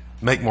committed,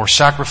 make more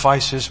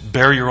sacrifices,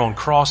 bear your own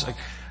cross.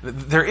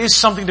 There is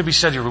something to be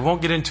said here. We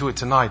won't get into it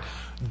tonight.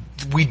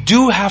 We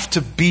do have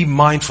to be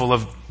mindful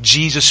of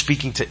Jesus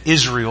speaking to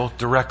Israel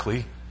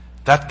directly.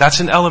 That's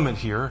an element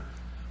here.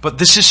 But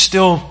this is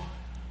still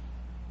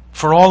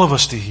for all of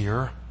us to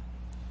hear.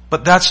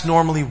 But that's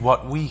normally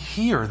what we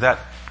hear. That,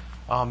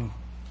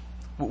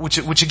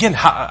 which again,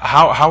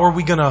 how are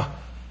we going to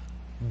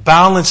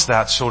balance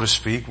that, so to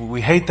speak?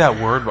 We hate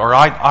that word, or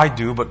I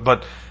do,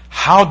 but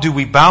how do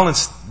we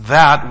balance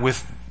that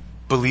with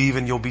believe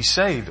and you'll be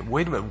saved?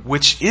 Wait a minute,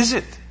 which is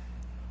it?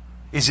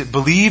 Is it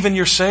believe and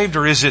you're saved,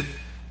 or is it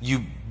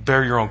you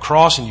bear your own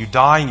cross and you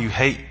die and you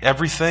hate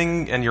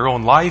everything and your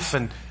own life?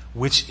 And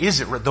which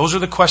is it? Those are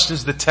the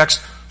questions the text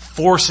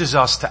forces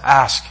us to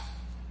ask.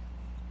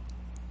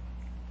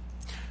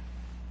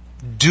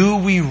 Do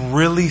we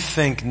really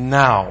think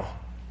now,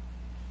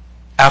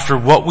 after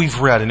what we've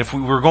read, and if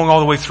we were going all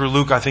the way through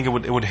Luke, I think it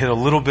would hit a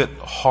little bit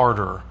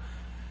harder.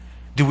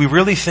 Do we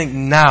really think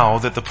now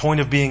that the point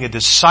of being a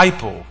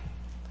disciple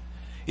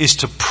is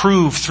to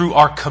prove through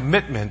our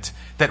commitment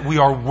that we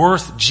are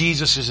worth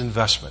Jesus'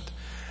 investment?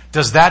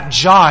 Does that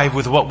jive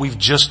with what we've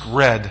just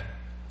read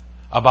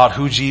about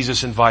who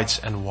Jesus invites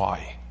and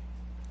why?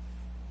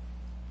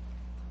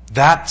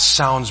 That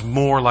sounds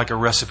more like a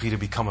recipe to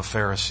become a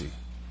Pharisee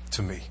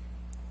to me.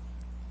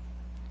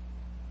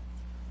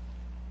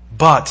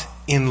 But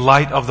in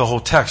light of the whole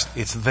text,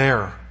 it's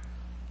there.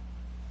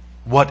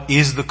 What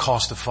is the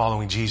cost of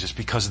following Jesus?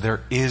 Because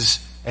there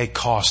is a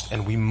cost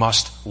and we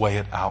must weigh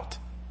it out.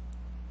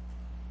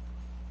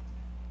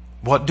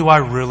 What do I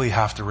really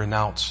have to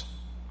renounce?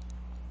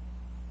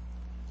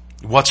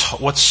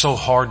 What's so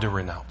hard to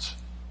renounce?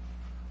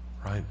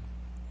 Right?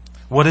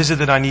 What is it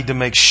that I need to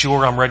make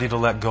sure I'm ready to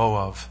let go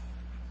of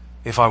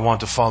if I want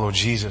to follow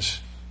Jesus?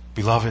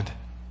 Beloved,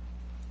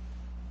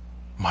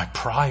 my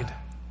pride,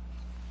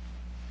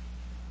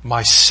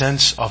 my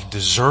sense of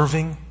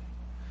deserving,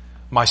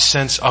 my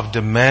sense of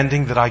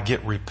demanding that I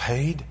get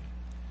repaid.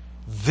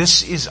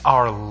 This is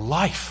our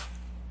life.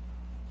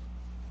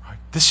 Right?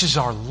 This is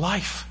our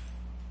life.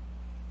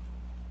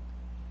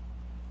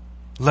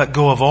 Let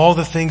go of all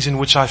the things in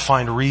which I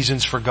find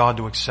reasons for God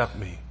to accept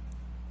me.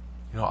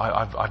 You know,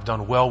 I've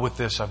done well with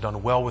this, I've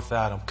done well with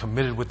that, I'm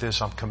committed with this,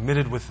 I'm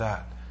committed with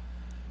that.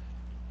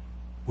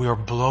 We are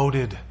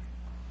bloated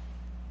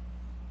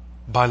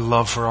by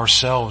love for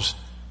ourselves.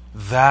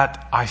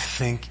 That, I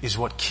think, is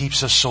what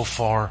keeps us so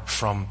far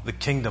from the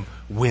kingdom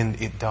when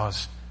it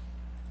does.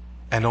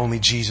 And only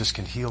Jesus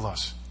can heal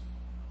us.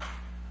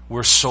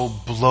 We're so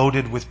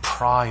bloated with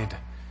pride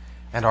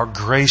and our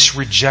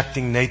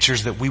grace-rejecting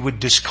natures that we would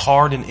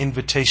discard an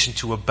invitation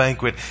to a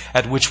banquet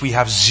at which we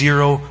have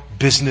zero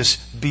business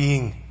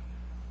being.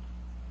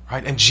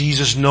 Right? And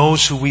Jesus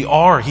knows who we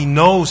are. He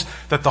knows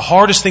that the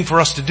hardest thing for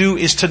us to do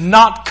is to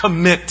not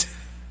commit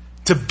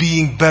to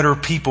being better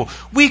people.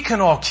 We can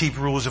all keep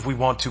rules if we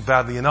want to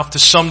badly enough to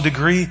some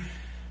degree.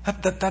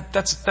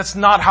 That's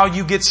not how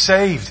you get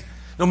saved.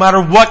 No matter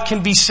what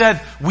can be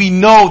said, we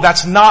know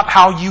that's not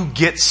how you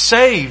get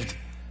saved.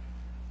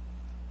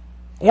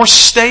 Or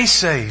stay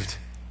saved.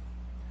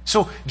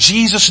 So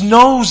Jesus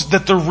knows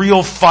that the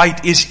real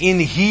fight is in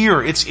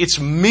here. It's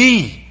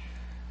me.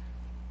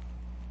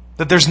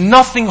 That there's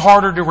nothing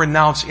harder to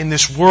renounce in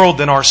this world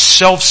than our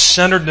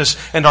self-centeredness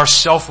and our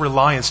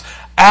self-reliance.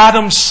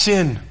 Adam's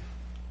sin.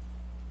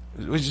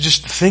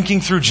 Just thinking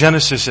through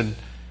Genesis and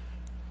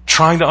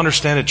trying to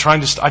understand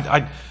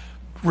it,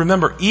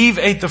 remember, Eve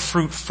ate the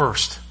fruit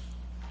first.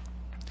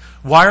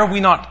 Why are we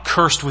not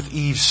cursed with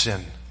Eve's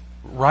sin?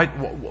 Right?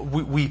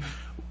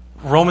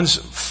 Romans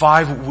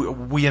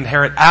 5, we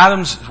inherit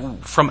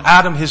from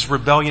Adam, his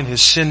rebellion,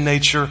 his sin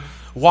nature.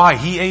 Why?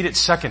 He ate it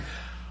second.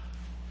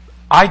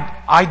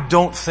 I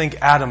don't think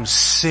Adam's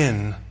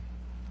sin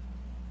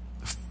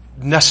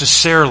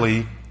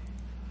necessarily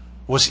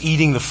was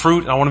eating the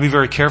fruit. And I want to be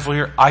very careful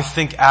here. I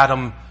think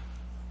Adam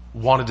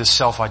wanted to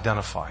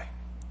self-identify.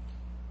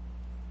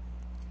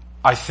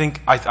 I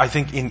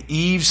think in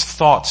Eve's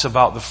thoughts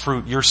about the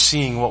fruit, you're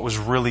seeing what was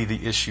really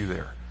the issue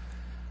there.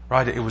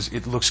 Right?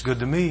 It looks good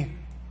to me.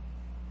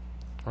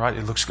 Right?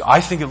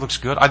 I think it looks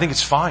good. I think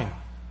it's fine.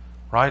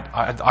 Right?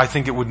 I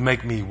think it would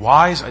make me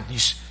wise.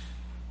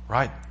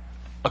 Right?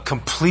 A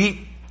complete,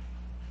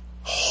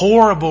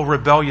 horrible,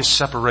 rebellious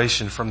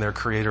separation from their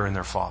Creator and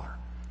their Father.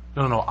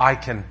 No,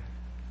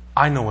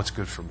 I know what's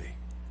good for me.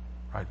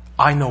 Right?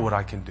 I know what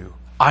I can do.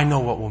 I know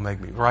what will make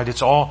me. Right?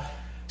 It's all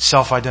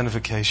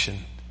self-identification.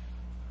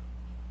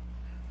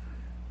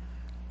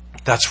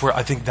 That's where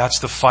I think that's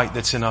the fight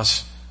that's in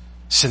us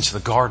since the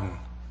garden.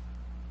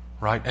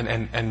 Right?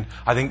 And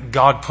I think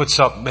God puts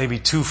up maybe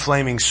 2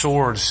 flaming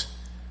swords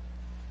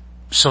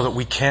so that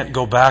we can't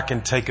go back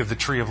and take of the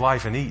tree of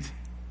life and eat.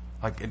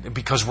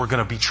 Because we're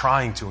going to be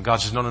trying to. And God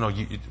says, no,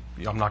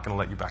 I'm not going to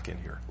let you back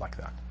in here like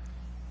that.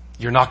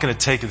 You're not going to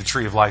take of the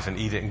tree of life and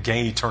eat it and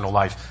gain eternal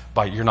life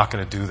you're not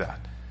going to do that.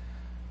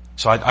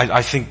 So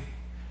I think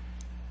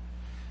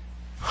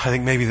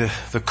maybe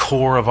the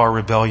core of our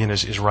rebellion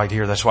is right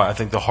here. That's why I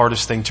think the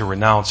hardest thing to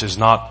renounce is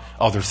not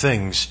other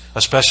things,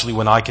 especially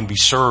when I can be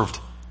served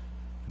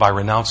by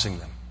renouncing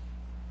them.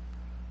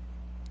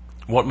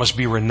 What must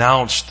be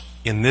renounced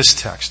in this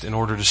text in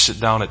order to sit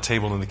down at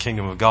table in the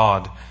kingdom of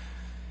God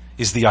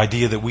is the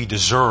idea that we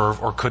deserve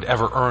or could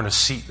ever earn a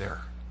seat there.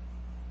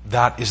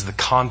 That is the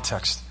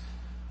context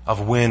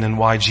of when and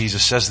why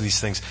Jesus says these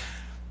things.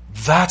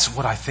 That's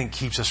what I think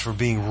keeps us from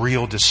being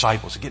real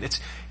disciples. Again,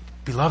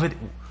 beloved,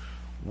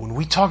 when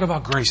we talk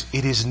about grace,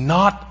 it is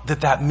not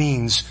that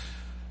means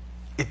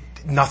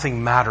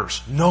nothing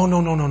matters.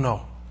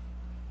 No.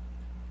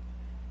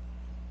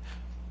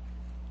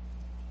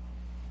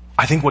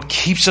 I think what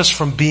keeps us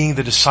from being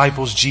the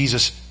disciples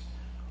Jesus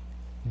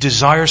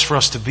desires for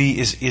us to be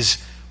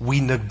is we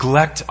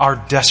neglect our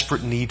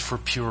desperate need for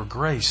pure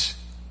grace.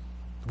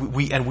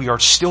 We are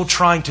still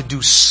trying to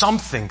do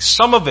something,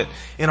 some of it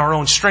in our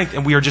own strength,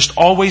 and we are just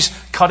always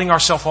cutting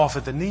ourselves off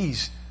at the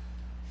knees.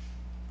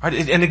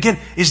 Right? And again,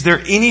 is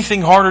there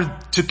anything harder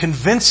to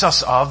convince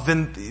us of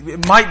than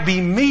it might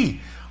be me?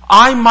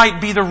 I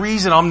might be the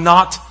reason I'm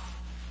not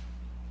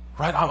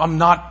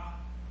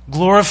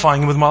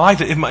glorifying Him with my life.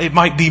 It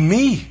might be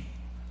me.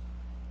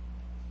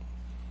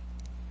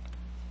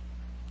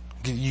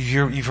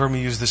 You've heard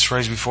me use this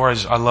phrase before.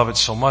 I love it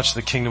so much.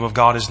 The kingdom of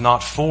God is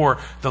not for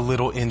the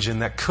little engine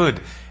that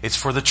could. It's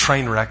for the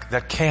train wreck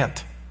that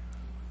can't.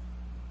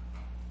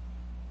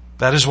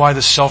 That is why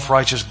the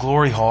self-righteous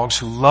glory hogs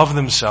who love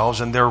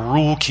themselves and their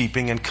rule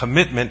keeping and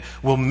commitment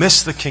will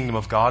miss the kingdom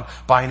of God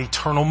by an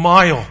eternal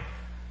mile.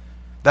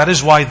 That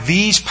is why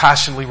these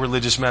passionately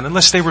religious men,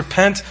 unless they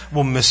repent,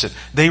 will miss it.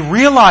 They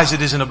realize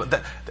it isn't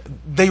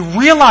they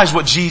realize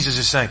what Jesus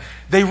is saying.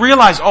 They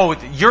realize,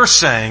 you're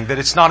saying that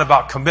it's not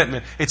about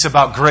commitment, it's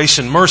about grace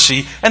and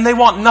mercy, and they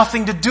want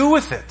nothing to do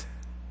with it.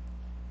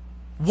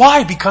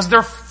 Why? Because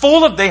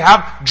they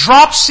have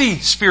dropsy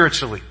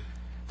spiritually.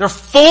 They're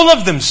full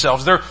of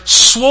themselves. They're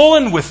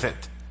swollen with it.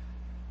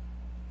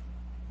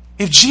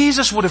 If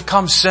Jesus would have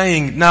come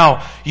saying,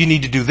 now you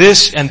need to do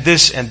this and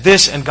this and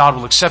this and God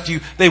will accept you,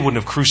 they wouldn't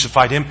have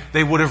crucified Him.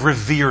 They would have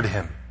revered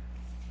Him.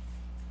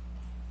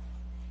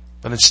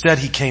 But instead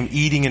He came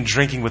eating and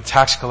drinking with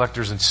tax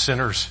collectors and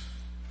sinners.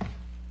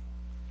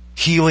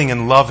 Healing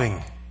and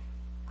loving.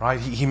 Right?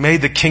 He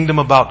made the kingdom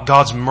about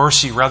God's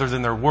mercy rather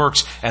than their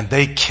works, and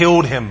they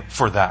killed Him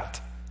for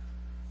that.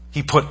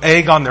 He put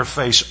egg on their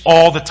face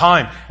all the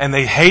time, and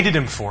they hated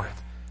Him for it.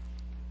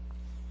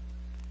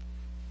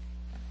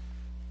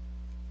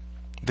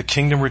 The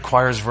kingdom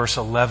requires verse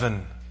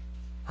 11,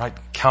 right?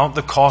 Count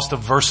the cost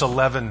of verse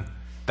 11.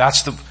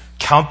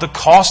 Count the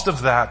cost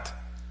of that.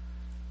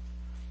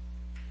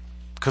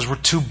 Because we're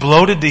too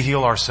bloated to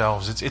heal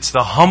ourselves. It's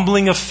the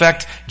humbling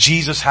effect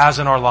Jesus has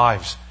in our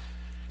lives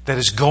that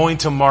is going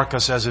to mark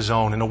us as His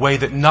own in a way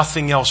that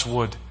nothing else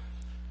would.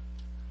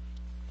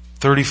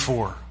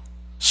 34.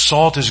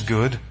 Salt is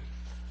good,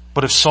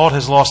 but if salt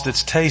has lost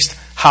its taste,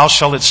 how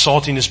shall its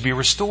saltiness be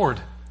restored?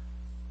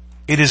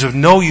 It is of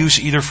no use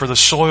either for the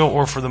soil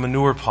or for the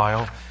manure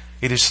pile.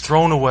 It is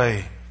thrown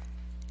away.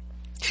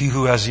 He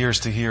who has ears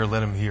to hear,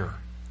 let him hear.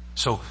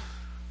 So,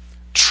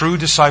 true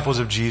disciples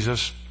of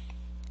Jesus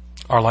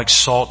are like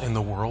salt in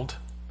the world.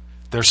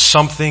 There's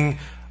something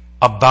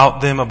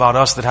about them, about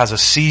us, that has a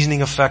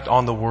seasoning effect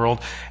on the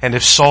world. And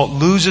if salt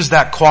loses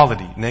that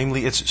quality,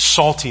 namely its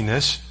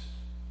saltiness,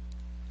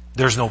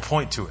 there's no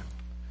point to it.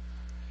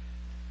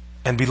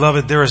 And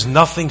beloved, there is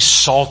nothing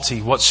salty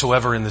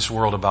whatsoever in this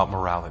world about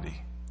morality.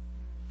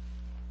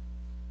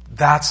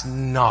 That's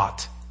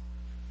not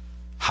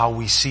how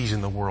we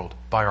season the world,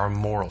 by our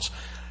morals.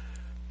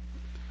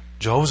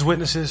 Jehovah's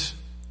Witnesses,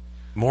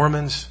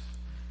 Mormons,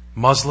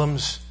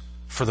 Muslims,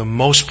 for the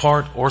most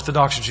part,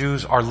 Orthodox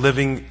Jews are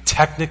living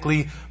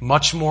technically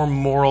much more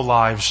moral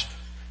lives,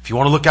 if you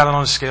want to look at it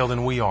on a scale,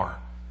 than we are.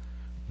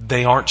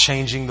 They aren't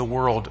changing the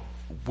world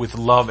with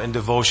love and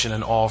devotion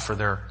and awe for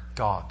their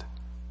God.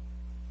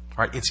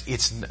 All right?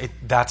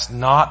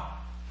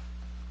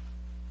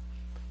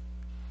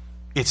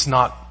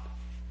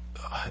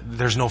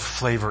 There's no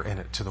flavor in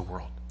it to the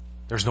world.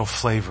 There's no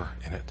flavor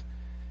in it.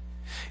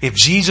 If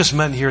Jesus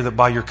meant here that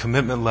by your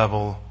commitment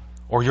level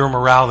or your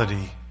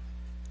morality,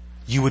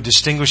 you would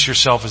distinguish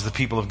yourself as the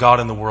people of God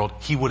in the world,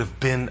 He would have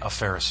been a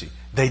Pharisee.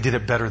 They did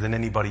it better than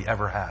anybody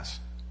ever has.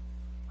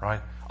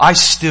 Right?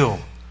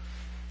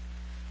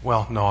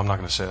 Well, no, I'm not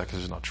going to say that because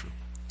it's not true.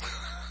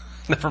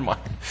 Never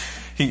mind.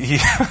 He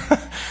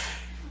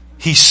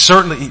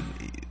certainly,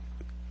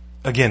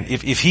 again,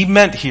 if He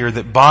meant here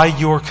that by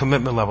your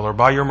commitment level or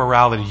by your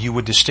morality you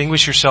would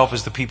distinguish yourself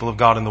as the people of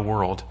God in the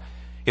world,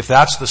 if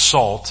that's the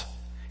salt,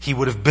 He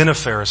would have been a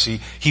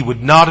Pharisee. He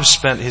would not have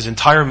spent His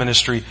entire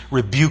ministry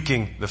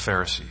rebuking the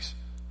Pharisees.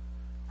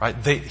 Right?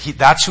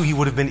 That's who He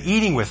would have been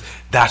eating with.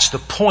 That's the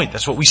point.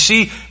 That's what we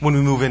see when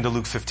we move into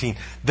Luke 15.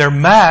 They're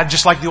mad,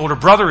 just like the older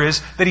brother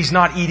is, that He's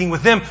not eating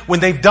with them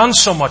when they've done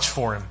so much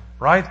for Him.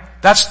 Right?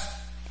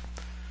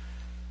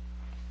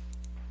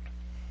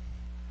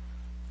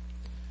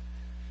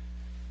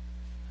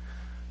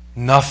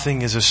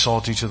 Nothing is as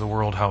salty to the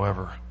world,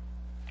 however,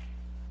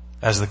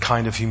 as the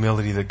kind of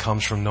humility that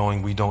comes from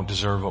knowing we don't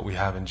deserve what we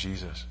have in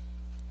Jesus.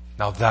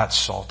 Now that's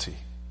salty,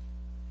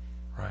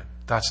 right?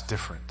 That's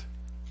different.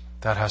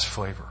 That has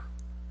flavor.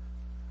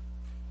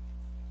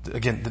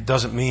 Again, that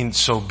doesn't mean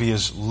so be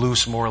as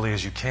loose morally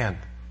as you can.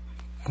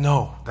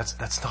 No,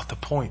 that's not the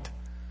point.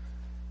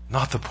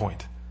 Not the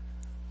point.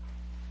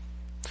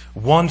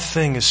 One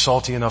thing is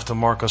salty enough to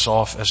mark us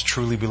off as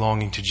truly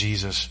belonging to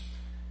Jesus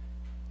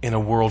in a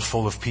world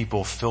full of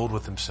people filled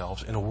with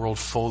themselves, in a world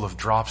full of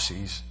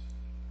dropsies.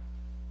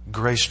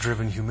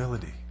 Grace-driven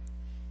humility.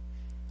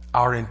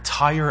 Our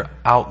entire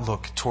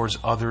outlook towards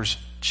others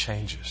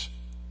changes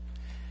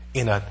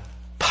in a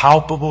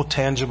palpable,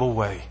 tangible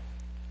way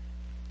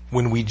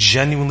when we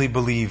genuinely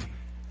believe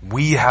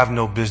we have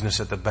no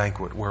business at the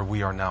banquet where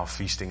we are now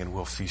feasting and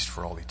will feast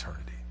for all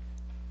eternity.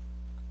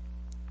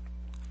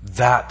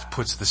 That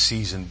puts the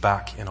season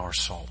back in our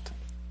salt,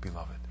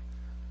 beloved.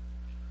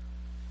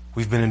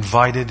 We've been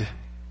invited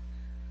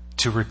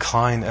to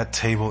recline at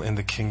table in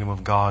the kingdom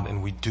of God,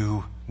 and we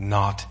do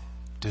not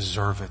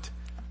deserve it.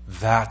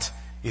 That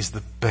is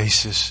the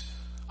basis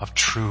of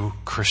true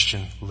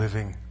Christian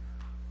living.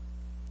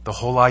 The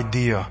whole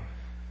idea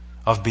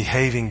of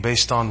behaving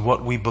based on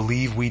what we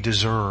believe we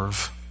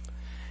deserve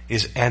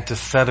is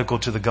antithetical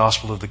to the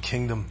gospel of the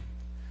kingdom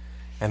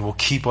and will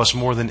keep us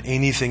more than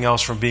anything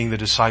else from being the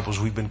disciples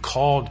we've been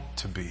called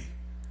to be.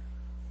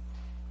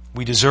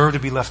 We deserve to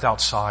be left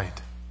outside.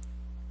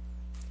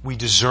 We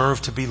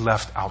deserve to be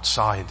left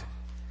outside.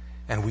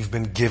 And we've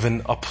been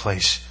given a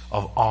place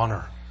of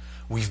honor.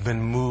 We've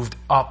been moved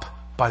up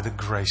by the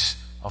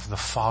grace of the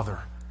Father.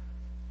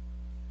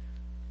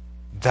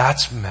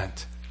 That's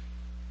meant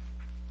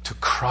to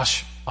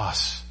crush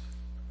us,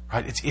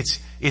 right?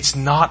 It's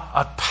not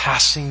a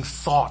passing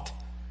thought.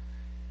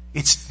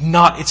 It's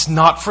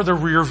not for the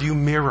rear view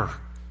mirror.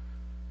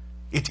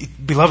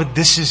 Beloved,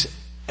 this is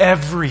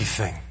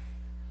everything.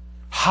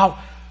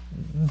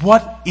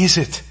 What is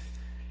it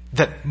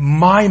that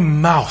my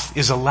mouth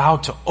is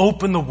allowed to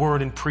open the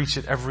word and preach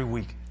it every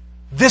week?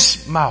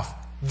 This mouth,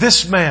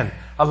 this man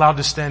allowed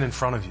to stand in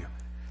front of you.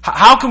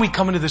 How can we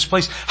come into this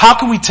place? How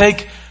can we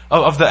take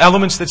of the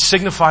elements that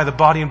signify the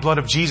body and blood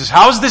of Jesus?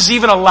 How is this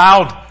even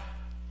allowed?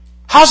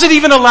 How's it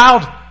even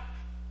allowed?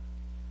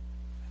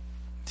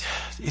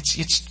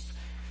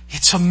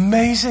 It's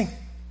amazing.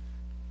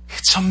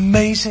 It's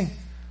amazing.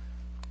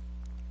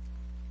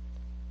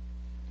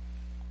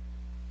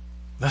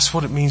 That's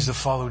what it means to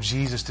follow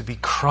Jesus, to be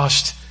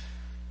crushed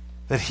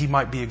that He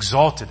might be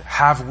exalted.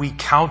 Have we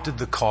counted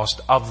the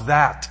cost of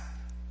that?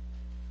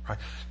 Right?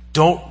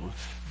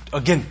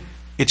 Again,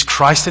 it's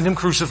Christ and Him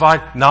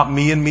crucified, not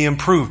me and me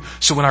improved.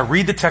 So when I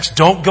read the text,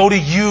 don't go to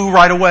you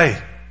right away.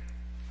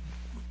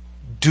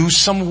 Do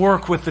some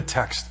work with the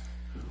text.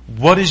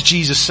 What is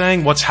Jesus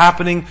saying? What's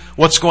happening?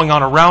 What's going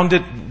on around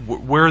it?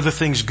 Where are the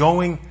things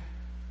going?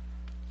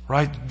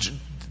 Right?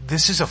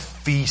 This is a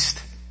feast.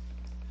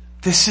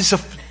 This is a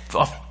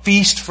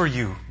feast for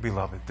you,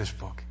 beloved, this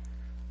book.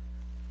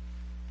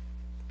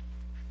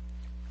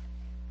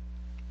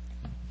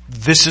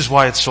 This is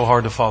why it's so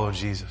hard to follow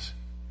Jesus.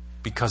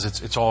 Because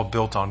it's all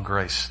built on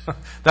grace.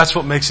 That's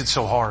what makes it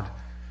so hard.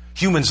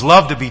 Humans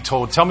love to be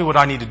told, tell me what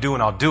I need to do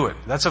and I'll do it.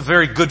 That's a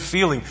very good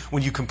feeling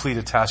when you complete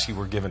a task you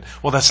were given.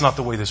 Well, that's not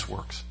the way this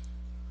works.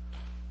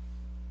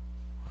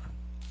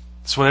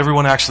 It's what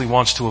everyone actually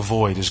wants to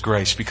avoid is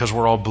grace, because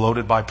we're all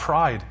bloated by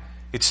pride.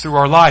 It's through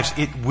our lives.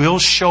 It will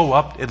show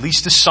up, at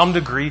least to some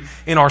degree,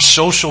 in our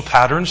social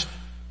patterns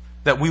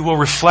that we will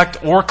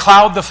reflect or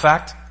cloud the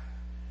fact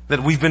that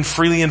we've been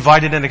freely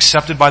invited and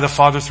accepted by the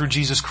Father through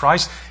Jesus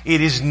Christ.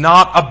 It is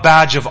not a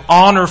badge of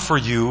honor for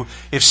you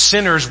if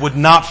sinners would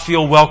not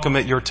feel welcome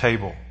at your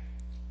table.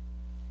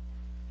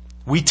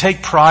 We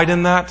take pride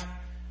in that.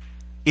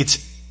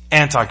 It's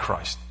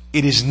antichrist.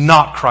 It is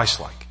not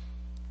Christ-like.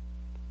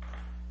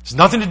 It's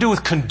nothing to do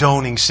with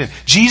condoning sin.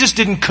 Jesus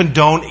didn't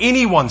condone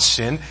anyone's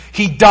sin.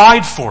 He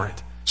died for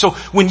it. So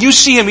when you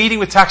see Him eating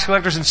with tax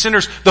collectors and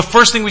sinners, the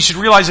first thing we should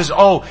realize is,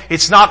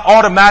 it's not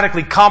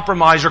automatically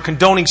compromise or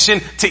condoning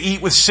sin to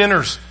eat with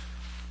sinners.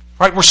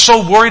 Right? We're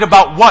so worried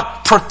about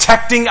what?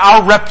 Protecting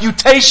our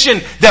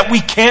reputation that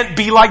we can't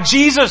be like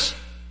Jesus.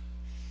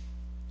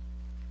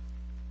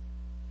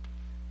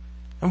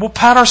 And we'll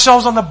pat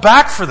ourselves on the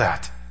back for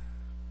that.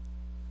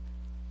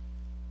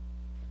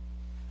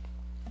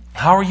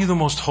 How are you the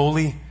most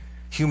holy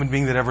human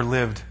being that ever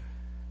lived,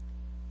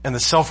 and the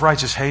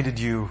self-righteous hated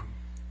you,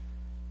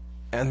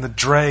 and the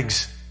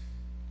dregs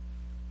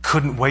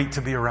couldn't wait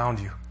to be around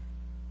you?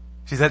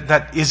 See,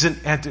 that isn't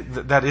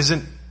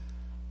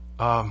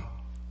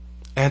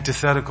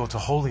antithetical to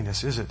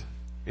holiness, is it?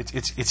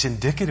 It's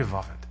indicative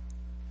of it.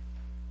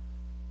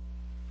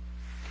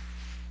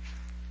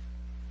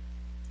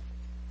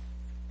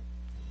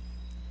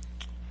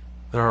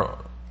 There are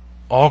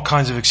all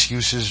kinds of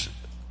excuses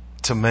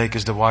to make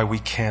as to why we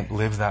can't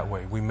live that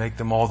way. We make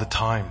them all the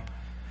time.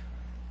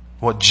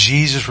 What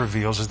Jesus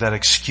reveals is that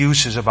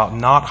excuses about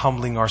not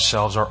humbling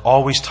ourselves are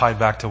always tied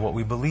back to what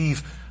we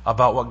believe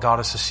about what got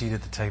us a seat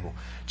at the table.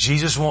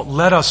 Jesus won't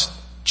let us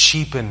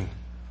cheapen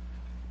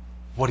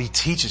what He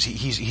teaches.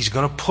 He's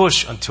going to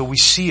push until we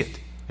see it.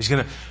 He's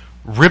going to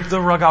rip the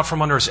rug out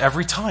from under us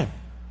every time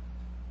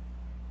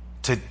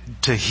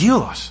to heal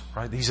us,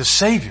 right? He's a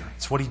Savior.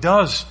 It's what He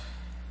does.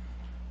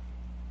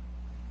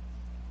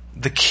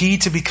 The key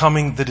to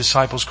becoming the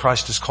disciples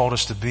Christ has called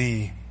us to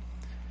be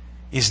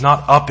is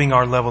not upping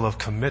our level of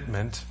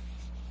commitment.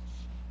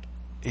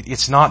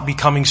 It's not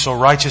becoming so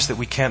righteous that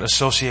we can't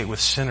associate with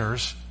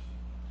sinners,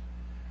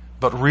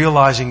 but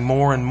realizing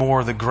more and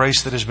more the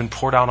grace that has been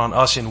poured out on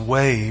us in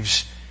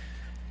waves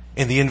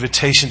in the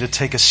invitation to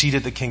take a seat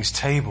at the King's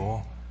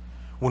table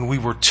when we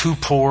were too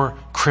poor,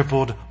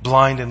 crippled,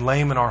 blind, and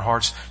lame in our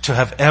hearts to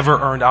have ever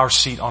earned our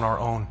seat on our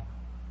own.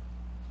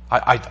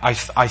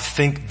 I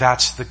think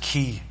that's the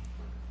key.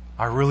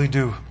 I really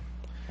do.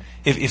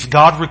 If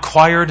God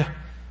required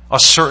a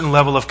certain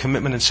level of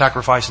commitment and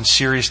sacrifice and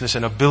seriousness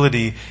and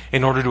ability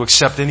in order to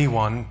accept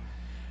anyone,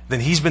 then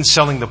He's been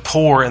selling the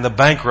poor and the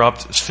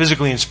bankrupt,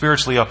 physically and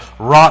spiritually, a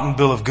rotten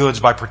bill of goods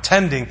by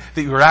pretending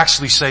that you were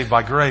actually saved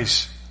by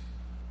grace.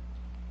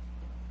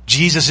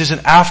 Jesus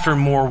isn't after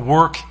more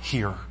work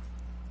here.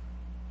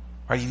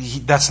 Right?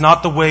 That's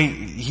not the way.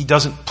 He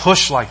doesn't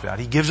push like that.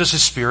 He gives us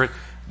His Spirit.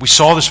 We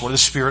saw this morning. The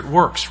Spirit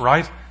works,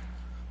 right?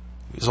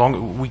 As long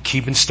as we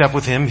keep in step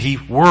with Him, He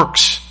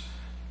works.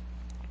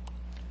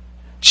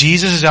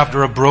 Jesus is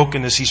after a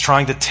brokenness. He's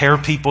trying to tear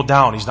people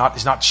down. He's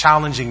not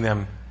challenging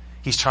them.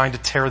 He's trying to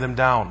tear them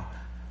down.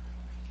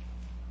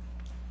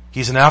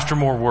 He's after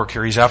more work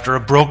here. He's after a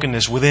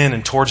brokenness within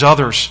and towards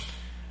others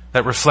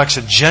that reflects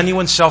a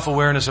genuine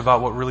self-awareness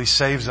about what really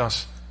saves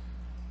us.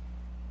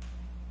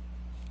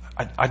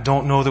 I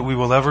don't know that we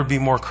will ever be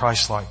more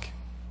Christ-like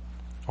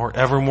or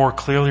ever more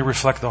clearly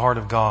reflect the heart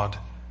of God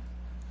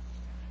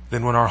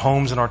than when our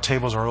homes and our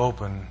tables are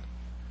open,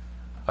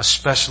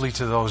 especially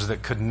to those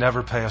that could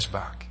never pay us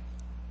back.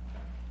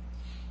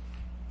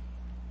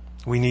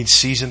 We need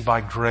seasoned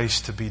by grace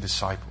to be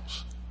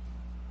disciples.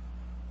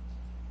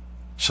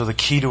 So the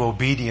key to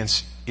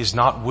obedience is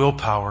not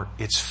willpower,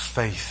 it's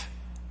faith.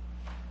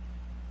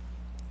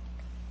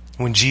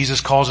 When Jesus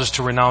calls us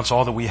to renounce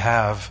all that we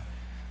have,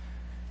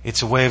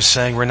 it's a way of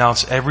saying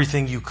renounce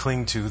everything you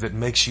cling to that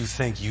makes you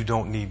think you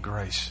don't need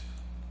grace,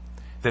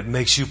 that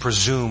makes you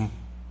presume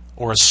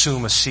or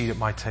assume a seat at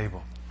my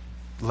table.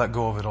 Let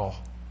go of it all.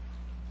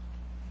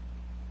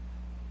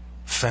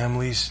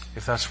 Families,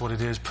 if that's what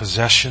it is,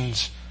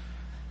 possessions.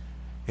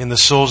 In the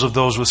souls of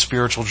those with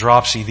spiritual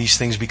dropsy, these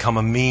things become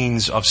a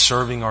means of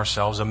serving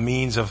ourselves, a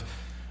means of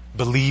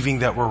believing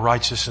that we're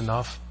righteous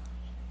enough.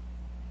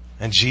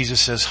 And Jesus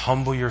says,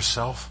 humble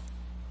yourself,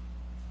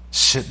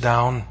 sit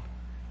down,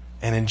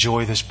 and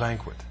enjoy this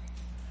banquet.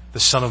 The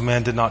Son of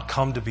Man did not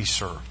come to be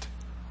served,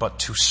 but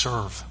to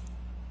serve.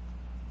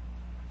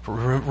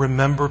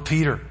 Remember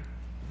Peter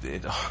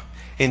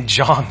in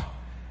John,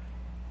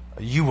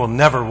 you will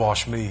never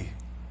wash me.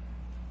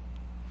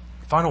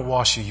 If I don't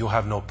wash you, you'll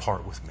have no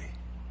part with me.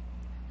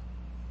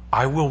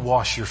 I will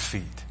wash your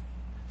feet.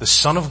 The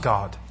Son of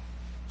God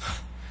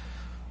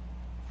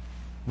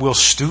will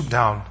stoop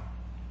down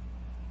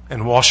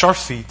and wash our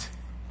feet,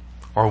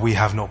 or we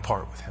have no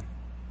part with Him.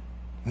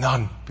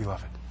 None,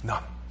 beloved,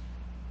 none.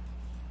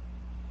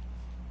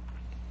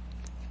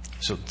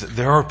 So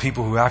there are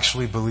people who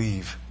actually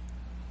believe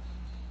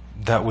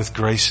that with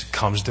grace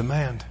comes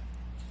demand.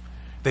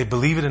 They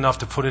believe it enough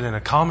to put it in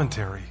a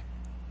commentary,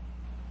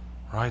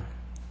 right?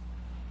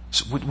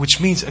 So, which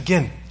means,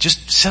 again,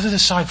 just set it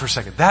aside for a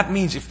second. That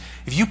means if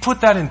you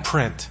put that in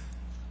print,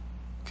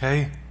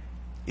 okay,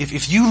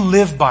 if you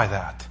live by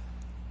that,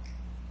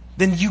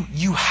 then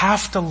you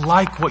have to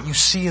like what you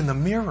see in the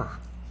mirror.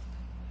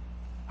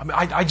 I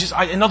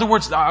mean, in other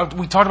words,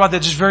 we talked about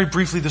that just very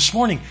briefly this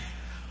morning.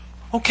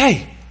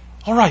 Okay,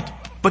 all right,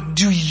 but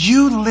do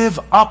you live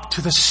up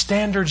to the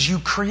standards you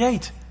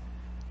create?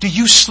 Do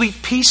you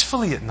sleep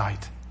peacefully at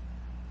night?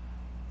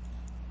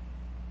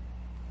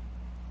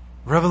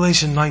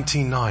 Revelation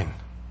 19:9.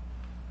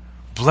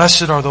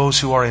 Blessed are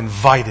those who are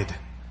invited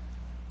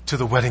to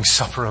the wedding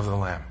supper of the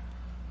Lamb.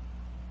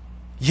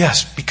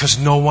 Yes, because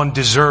no one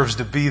deserves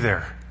to be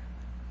there.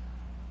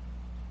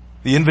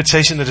 The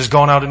invitation that has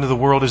gone out into the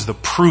world is the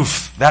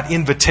proof. That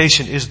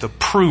invitation is the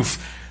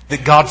proof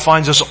that God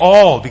finds us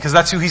all, because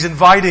that's who He's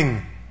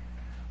inviting.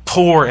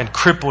 Poor and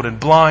crippled and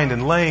blind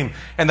and lame.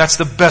 And that's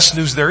the best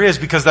news there is,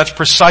 because that's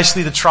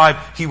precisely the tribe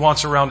He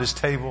wants around His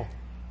table.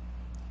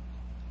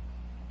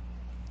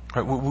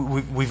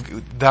 Right,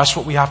 that's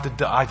what we have to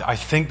die. I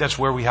think that's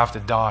where we have to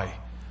die.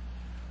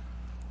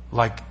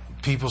 Like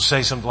people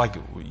say something like,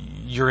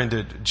 you're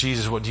into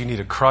Jesus, what, do you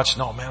need a crutch?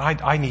 No, man,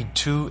 I need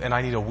two, and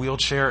I need a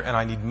wheelchair, and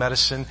I need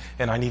medicine,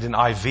 and I need an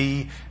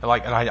IV, and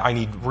I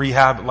need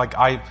rehab. Like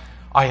I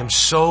am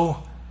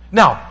so,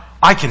 now,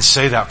 I can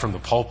say that from the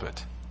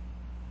pulpit.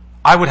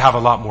 I would have a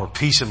lot more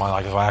peace in my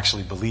life if I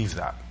actually believed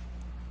that.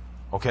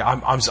 Okay,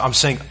 I'm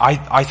saying,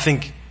 I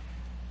think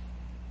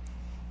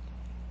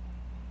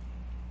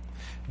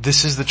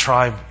this is the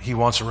tribe He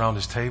wants around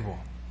His table.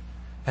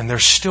 And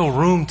there's still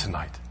room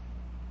tonight.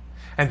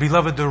 And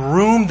beloved, the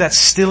room that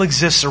still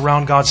exists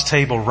around God's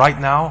table right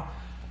now,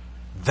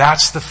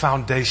 that's the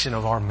foundation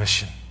of our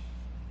mission.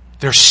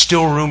 There's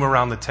still room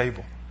around the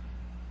table.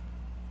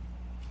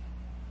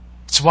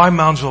 It's why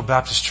Moundsville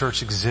Baptist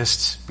Church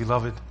exists,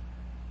 beloved.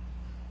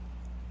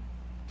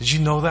 Did you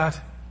know that?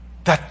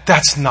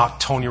 That's not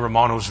Tony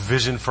Romano's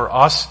vision for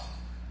us.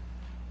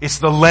 It's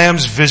the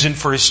Lamb's vision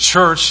for His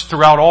church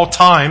throughout all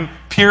time,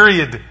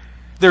 period.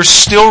 There's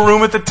still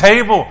room at the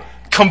table.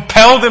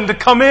 Compel them to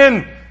come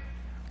in.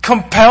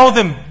 Compel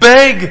them.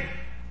 Beg.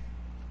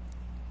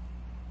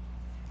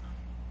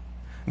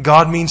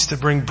 God means to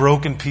bring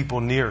broken people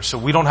near. So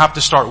we don't have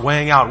to start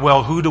weighing out,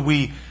 well,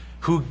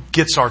 who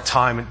gets our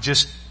time? And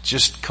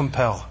just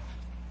compel.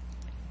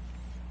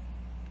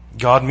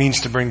 God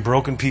means to bring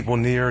broken people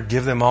near,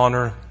 give them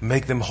honor,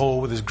 make them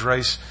whole with His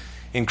grace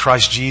in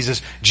Christ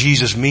Jesus.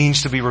 Jesus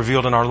means to be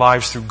revealed in our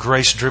lives through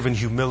grace-driven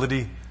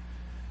humility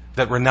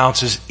that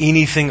renounces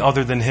anything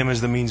other than Him as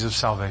the means of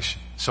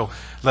salvation. So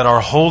let our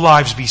whole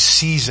lives be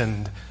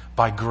seasoned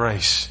by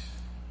grace.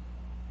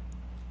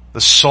 The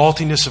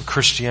saltiness of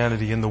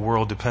Christianity in the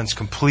world depends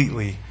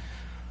completely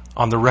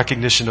on the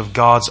recognition of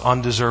God's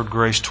undeserved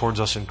grace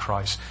towards us in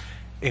Christ.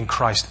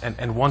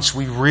 And once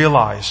we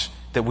realize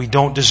that we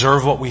don't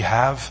deserve what we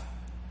have,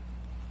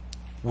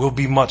 we'll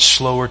be much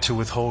slower to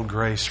withhold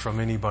grace from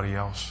anybody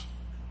else.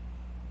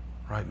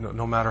 Right?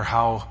 No matter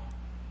how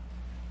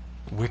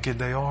wicked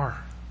they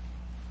are.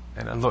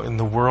 And look, and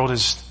the world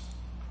is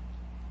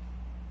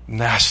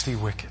nasty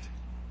wicked.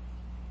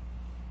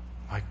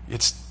 Like,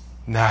 it's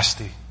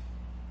nasty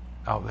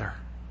out there.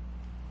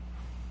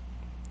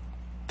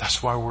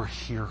 That's why we're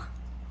here.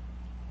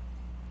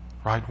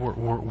 Right?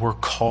 We're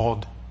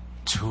called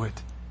to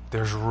it.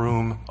 There's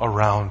room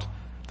around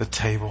the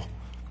table.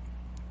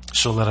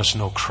 So let us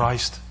know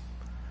Christ.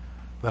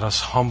 Let us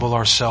humble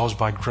ourselves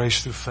by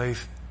grace through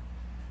faith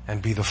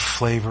and be the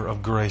flavor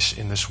of grace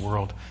in this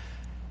world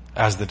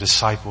as the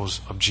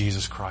disciples of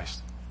Jesus Christ.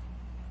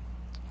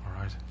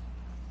 All right.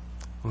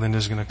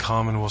 Linda's going to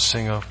come and we'll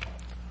sing a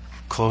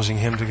closing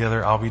hymn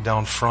together. I'll be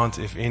down front.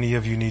 If any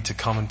of you need to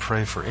come and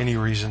pray for any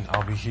reason,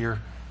 I'll be here.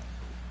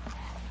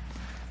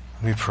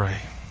 Let me pray.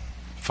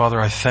 Father,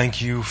 I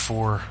thank you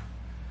for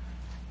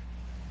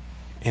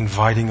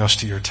inviting us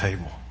to your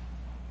table.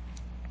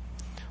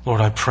 Lord,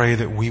 I pray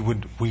that we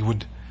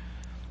would,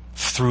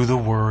 through the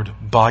Word,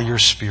 by your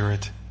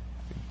Spirit,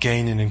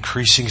 gain an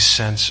increasing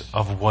sense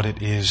of what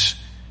it is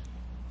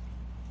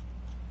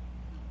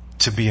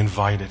to be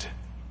invited.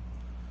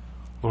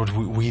 Lord,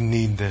 we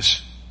need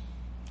this.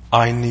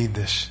 I need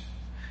this.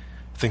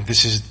 I think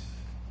this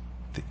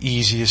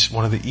is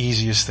one of the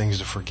easiest things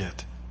to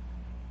forget.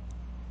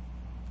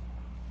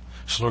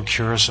 So Lord,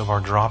 cure us of our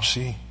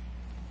dropsy.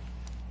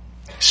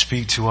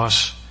 Speak to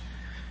us.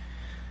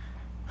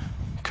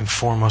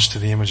 Conform us to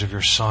the image of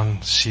your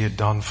Son. See it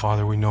done,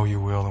 Father. We know you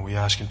will, and we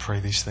ask and pray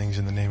these things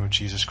in the name of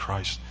Jesus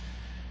Christ.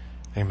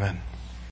 Amen.